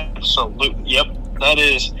 Absolutely. Yep. That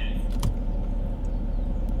is.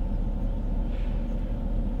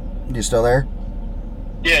 You still there?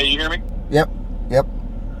 Yeah, you hear me? Yep.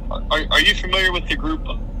 Are you familiar with the group?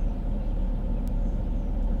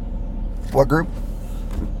 What group?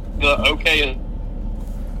 The OK.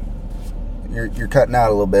 You're cutting out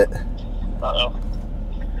a little bit. Uh-oh.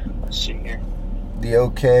 Let's see here. The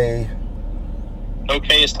OK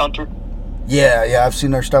Okayest Hunter? Yeah, I've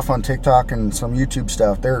seen their stuff on TikTok and some YouTube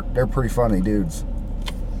stuff. They're pretty funny dudes.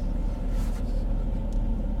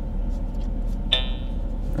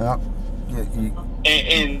 Yeah.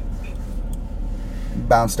 And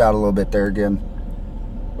bounced out a little bit there again.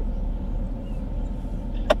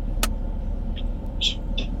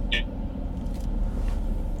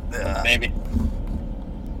 maybe.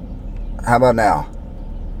 How about now?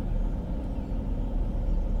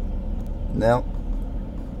 No.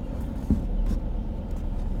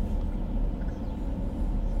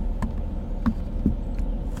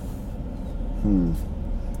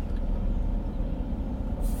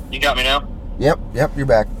 You got me now? Yep, you're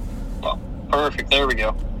back. Oh, perfect. There we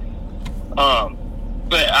go.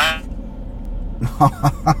 But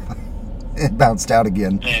it bounced out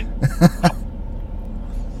again.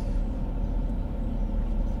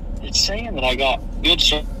 It's saying that I got good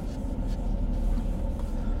service.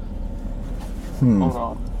 Hold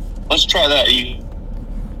on. Let's try that.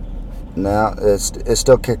 No, it's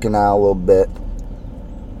still kicking out a little bit.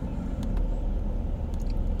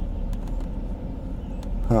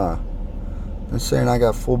 Huh. It's saying I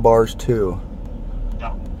got full bars too.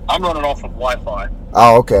 No, I'm running off of Wi-Fi.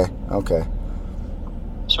 Oh, okay.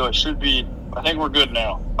 So it should be, I think we're good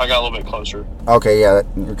now. I got a little bit closer. Okay, yeah,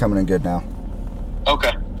 you're coming in good now.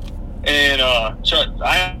 Okay. And, so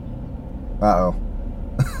I... Uh-oh.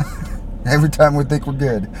 Every time we think we're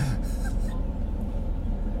good.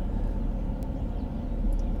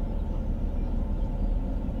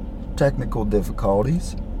 Technical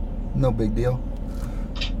difficulties. No big deal.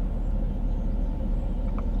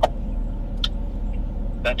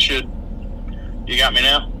 That should... You got me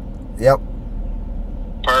now? Yep.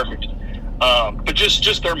 Perfect. But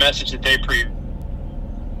just their message that they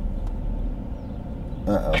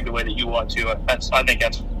like the way that you want to. I think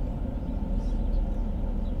that's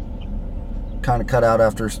kind of cut out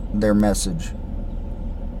after their message.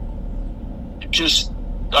 Just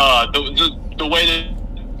the way that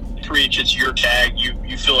preach. It's your tag.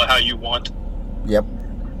 You feel it how you want. Yep.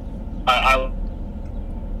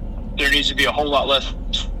 There needs to be a whole lot less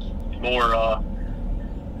more.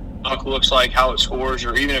 Looks like how it scores,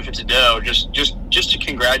 or even if it's a doe, just a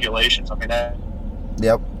congratulations. I mean that.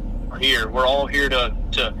 Yep. We're all here to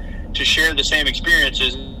share the same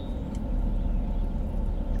experiences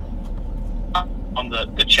on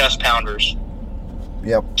the chest pounders.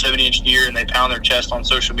 Yep. 70-inch deer, and they pound their chest on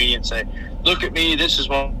social media and say, "Look at me, this is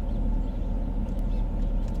what."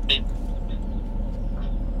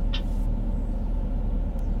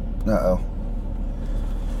 Uh-oh.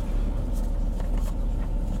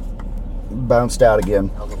 Bounced out again.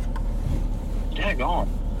 Yeah, gone.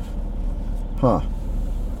 Huh.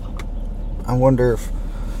 I wonder if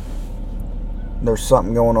there's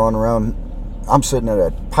something going on around. I'm sitting at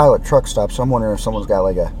a Pilot truck stop, so I'm wondering if someone's got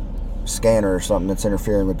like a scanner or something that's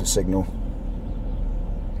interfering with the signal.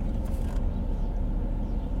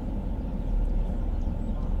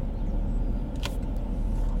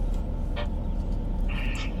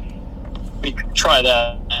 We can try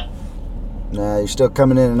that. Nah, you're still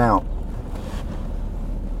coming in and out.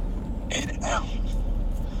 In and out.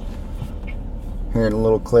 Hearing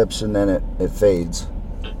little clips and then it fades.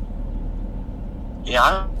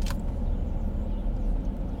 Yeah.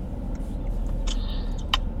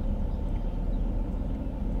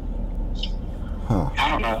 Huh. I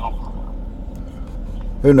don't know.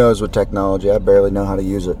 Who knows with technology? I barely know how to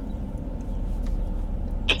use it.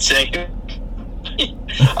 It's sick.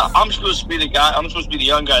 I'm supposed to be the guy. I'm supposed to be the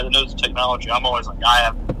young guy that knows the technology. I'm always like,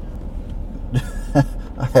 I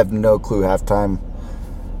have no clue half time.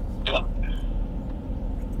 Yeah.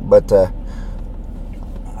 But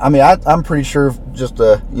I mean, I'm pretty sure. Just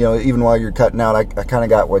even while you're cutting out, I kind of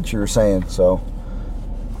got what you were saying. So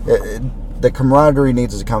the camaraderie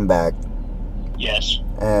needs to come back. Yes.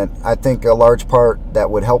 And I think a large part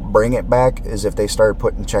that would help bring it back is if they started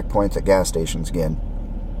putting checkpoints at gas stations again.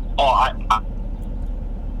 Oh,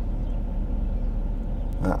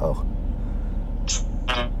 Uh-oh.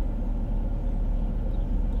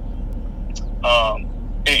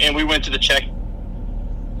 And we went to the check.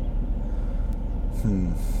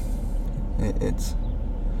 It's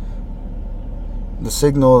the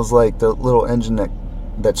signal is like the little engine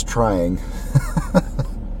that's trying.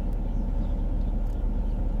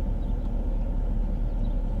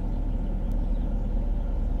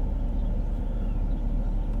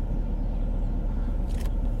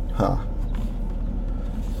 Huh.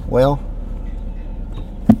 Well,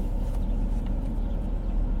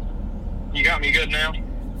 You got me good now?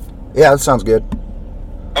 yeah, that sounds good.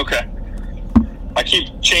 Okay. I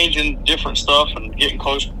keep changing different stuff and getting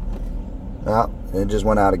close. Oh, it just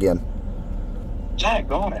went out again.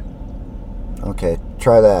 Daggone it. Okay,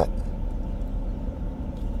 try that.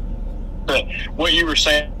 But what you were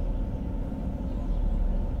saying.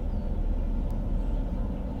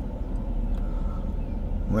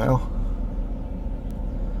 Well,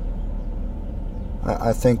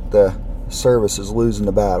 I think the service is losing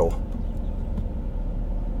the battle.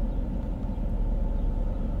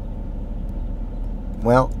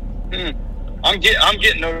 Well, I'm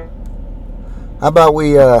getting over. how about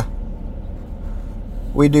we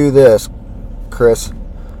do this, Chris?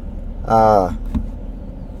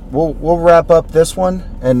 We'll wrap up this one,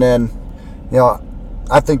 and then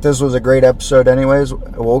I think this was a great episode. Anyways,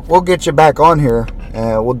 we'll get you back on here,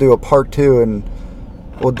 and we'll do a part 2, and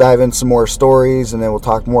we'll dive in some more stories, and then we'll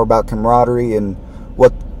talk more about camaraderie and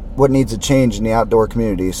what needs to change in the outdoor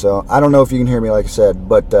community. So I don't know if you can hear me, like I said,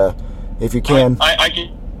 but if you can, I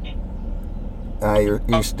can. you're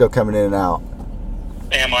still coming in and out.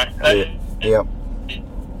 Am I? Yep.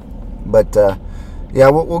 But yeah,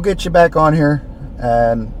 we'll get you back on here,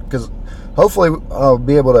 and because hopefully I'll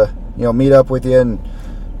be able to meet up with you and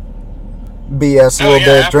BS a little bit,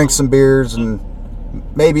 absolutely. drink some beers, and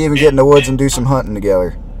maybe even get in the woods and do some hunting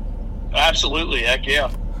together. Absolutely, heck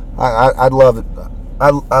yeah. I'd love it.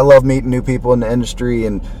 I love meeting new people in the industry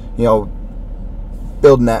and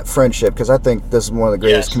building that friendship, because I think this is one of the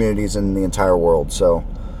greatest communities in the entire world. So,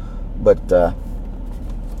 but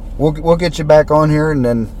we'll get you back on here, and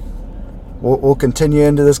then we'll continue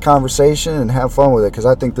into this conversation and have fun with it, because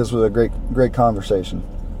I think this was a great conversation.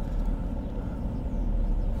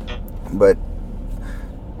 But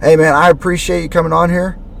hey, man, I appreciate you coming on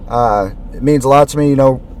here. It means a lot to me,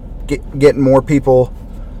 getting more people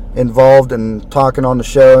involved and talking on the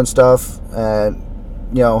show and stuff. And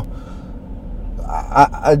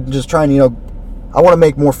I just trying, I want to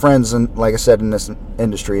make more friends, and like I said, in this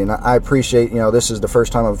industry. And I appreciate, this is the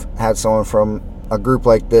first time I've had someone from a group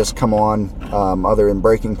like this come on, other than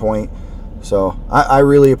Breaking Point. So I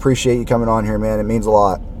really appreciate you coming on here, man. It means a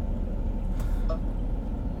lot.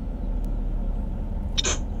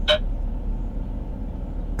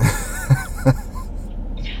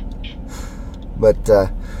 But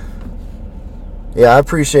yeah, I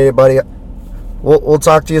appreciate it, buddy. We'll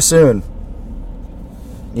talk to you soon.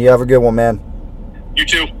 You have a good one, man. You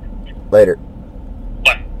too. Later.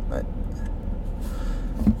 Bye. Bye.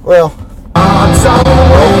 Well,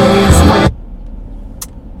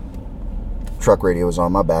 truck radio was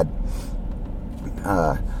on, my bad.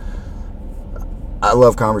 I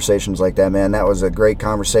love conversations like that, man. That was a great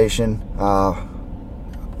conversation.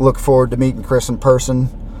 Look forward to meeting Chris in person.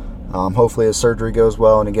 Hopefully his surgery goes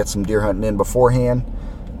well and he gets some deer hunting in beforehand.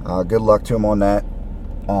 Good luck to him on that.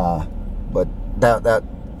 But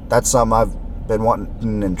that's something I've been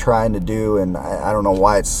wanting and trying to do, and I don't know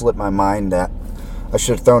why it slipped my mind that I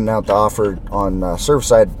should have thrown out the offer on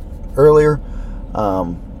Cervicide earlier.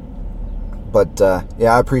 But I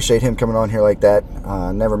appreciate him coming on here like that.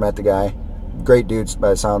 Never met the guy. Great dude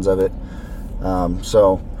by the sounds of it.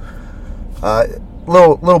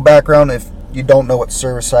 Little background, if you don't know what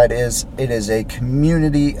Cervicide is, it is a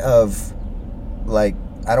community of, like,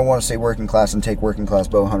 I don't want to say working class and take working class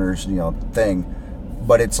bow hunters, thing,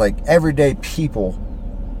 but it's like everyday people,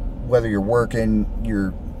 whether you're working,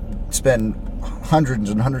 you spend hundreds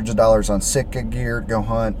and hundreds of dollars on Sitka gear to go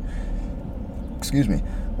hunt,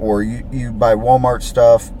 or you buy Walmart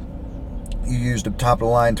stuff, you use the top of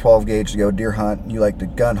the line 12 gauge to go deer hunt, you like to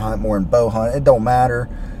gun hunt more than bow hunt, it don't matter.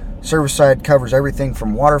 Cervicide covers everything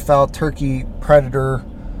from waterfowl, turkey, predator,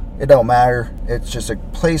 it don't matter. It's just a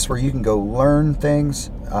place where you can go learn things,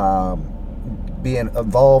 be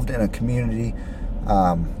involved in a community.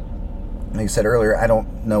 Like I said earlier, I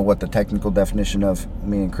don't know what the technical definition of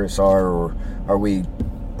me and Chris are, or are we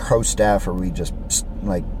pro staff, or are we just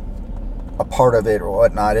like a part of it or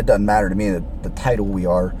whatnot. It doesn't matter to me the title we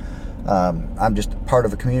are. I'm just part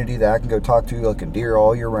of a community that I can go talk to like a deer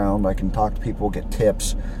all year round. I can talk to people, get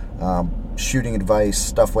tips, shooting advice,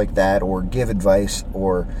 stuff like that, or give advice,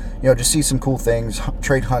 or just see some cool things,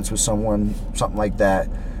 trade hunts with someone, something like that.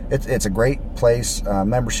 It's a great place.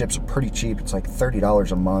 Memberships are pretty cheap. It's like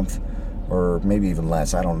 $30 a month, or maybe even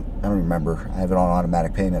less. I don't remember. I have it on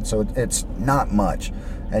automatic payment, so it's not much.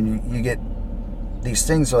 And you get these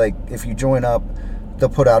things, like if you join up, they'll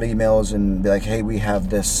put out emails and be like, hey, we have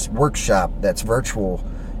this workshop that's virtual.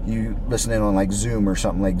 You listen in on like Zoom or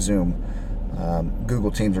something like Zoom,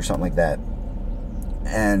 Google Teams or something like that.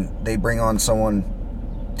 And they bring on someone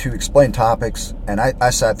to explain topics. And I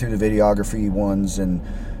sat through the videography ones and,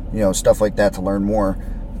 stuff like that to learn more.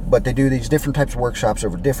 But they do these different types of workshops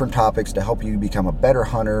over different topics to help you become a better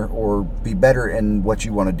hunter or be better in what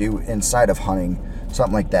you want to do inside of hunting,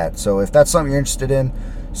 something like that. So if that's something you're interested in,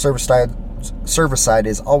 Cervicide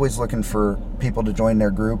is always looking for people to join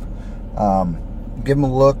their group. Give them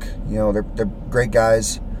a look. They're great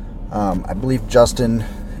guys. I believe Justin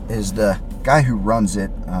is the guy who runs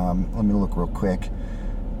it. Let me look real quick.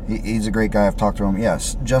 He's a great guy. I've talked to him.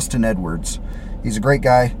 Yes, Justin Edwards. He's a great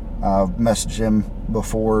guy. I've messaged him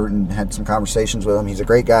before and had some conversations with him. He's a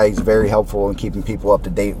great guy. He's very helpful in keeping people up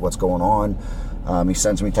to date what's going on. He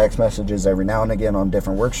sends me text messages every now and again on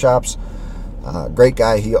different workshops. Great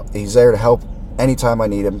guy. He's there to help anytime I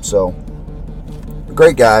need him. So,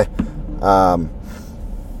 great guy.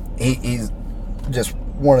 He's just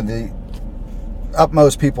one of the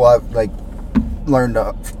utmost people I've learned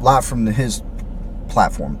a lot from his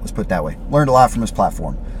platform. Let's put it that way. Learned a lot from his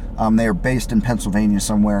platform. They are based in Pennsylvania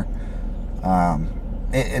somewhere.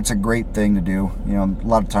 It's a great thing to do. A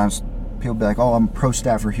lot of times people be like, oh, I'm a pro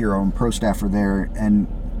staffer here, or I'm a pro staffer there, and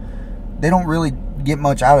they don't really get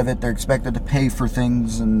much out of it. They're expected to pay for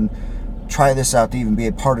things and try this out to even be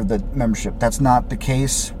a part of the membership. That's not the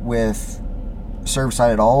case with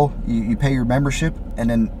Cervicide at all. You pay your membership, and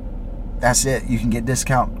then that's it. You can get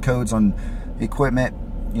discount codes on equipment,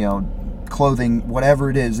 clothing,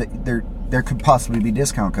 whatever it is. There could possibly be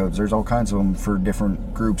discount codes. There's all kinds of them for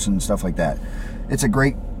different groups and stuff like that. It's a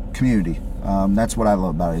great community. That's what I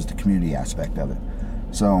love about it, is the community aspect of it.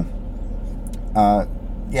 So,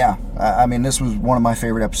 I mean, this was one of my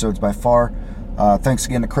favorite episodes by far. Thanks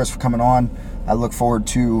again to Chris for coming on. I look forward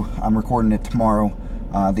to, I'm recording it tomorrow.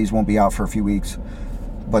 These won't be out for a few weeks.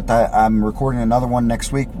 But I'm recording another one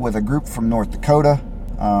next week with a group from North Dakota,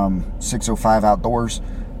 605 Outdoors.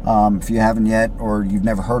 If you haven't yet, or you've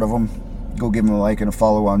never heard of them, go give them a like and a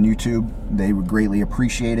follow on YouTube. They would greatly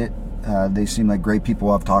appreciate it. They seem like great people.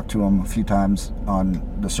 I've talked to them a few times on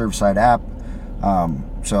the Cervicide app.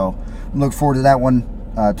 So look forward to that one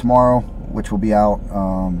tomorrow, which will be out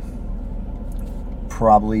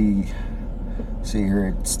probably, see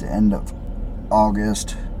here, it's the end of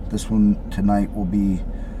August. This one tonight it'll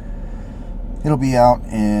be out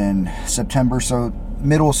in September, so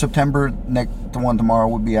middle of September. The one tomorrow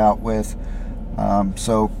will be out with.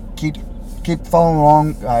 So keep following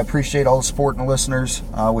along. I appreciate all the support and the listeners.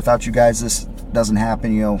 Without you guys, this doesn't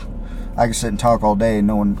happen. I can sit and talk all day and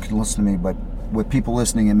no one can listen to me, but with people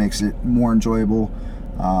listening, it makes it more enjoyable.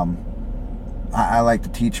 I like to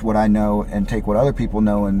teach what I know and take what other people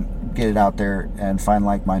know and get it out there and find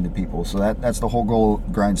like-minded people. So that's the whole goal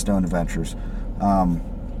of Grindstone Adventures. I'm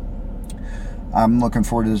looking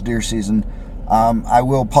forward to this deer season. I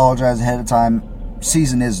will apologize ahead of time.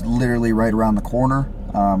 Season is literally right around the corner.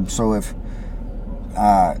 So if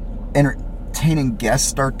entertaining guests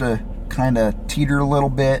start to kind of teeter a little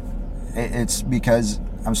bit, it's because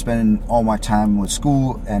I'm spending all my time with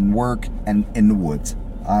school and work and in the woods.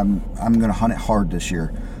 I'm gonna hunt it hard this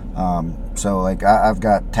year. So like I've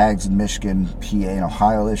got tags in Michigan, PA, and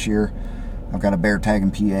Ohio this year. I've got a bear tag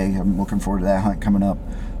in PA. I'm looking forward to that hunt coming up.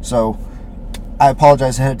 So I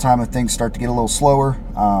apologize ahead of time if things start to get a little slower.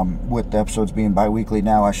 With the episodes being bi-weekly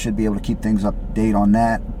now, I should be able to keep things up to date on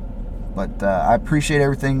that. But I appreciate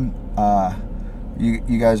everything.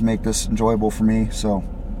 You guys make this enjoyable for me. So,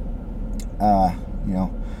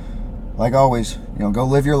 like always, go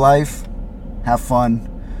live your life, have fun,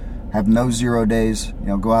 have no 0 days.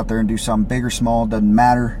 Go out there and do something big or small, doesn't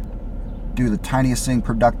matter. Do the tiniest thing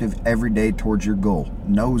productive every day towards your goal.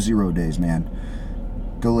 No 0 days, man.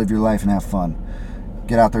 Go live your life and have fun.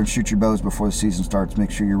 Get out there and shoot your bows before the season starts.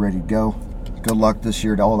 Make sure you're ready to go. Good luck this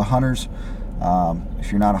year to all the hunters.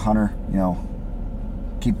 If you're not a hunter,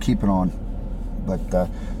 keep keeping on. But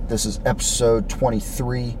this is episode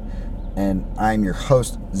 23, and I'm your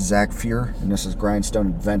host, Zach Fuhr, and this is Grindstone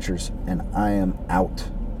Adventures, and I am out.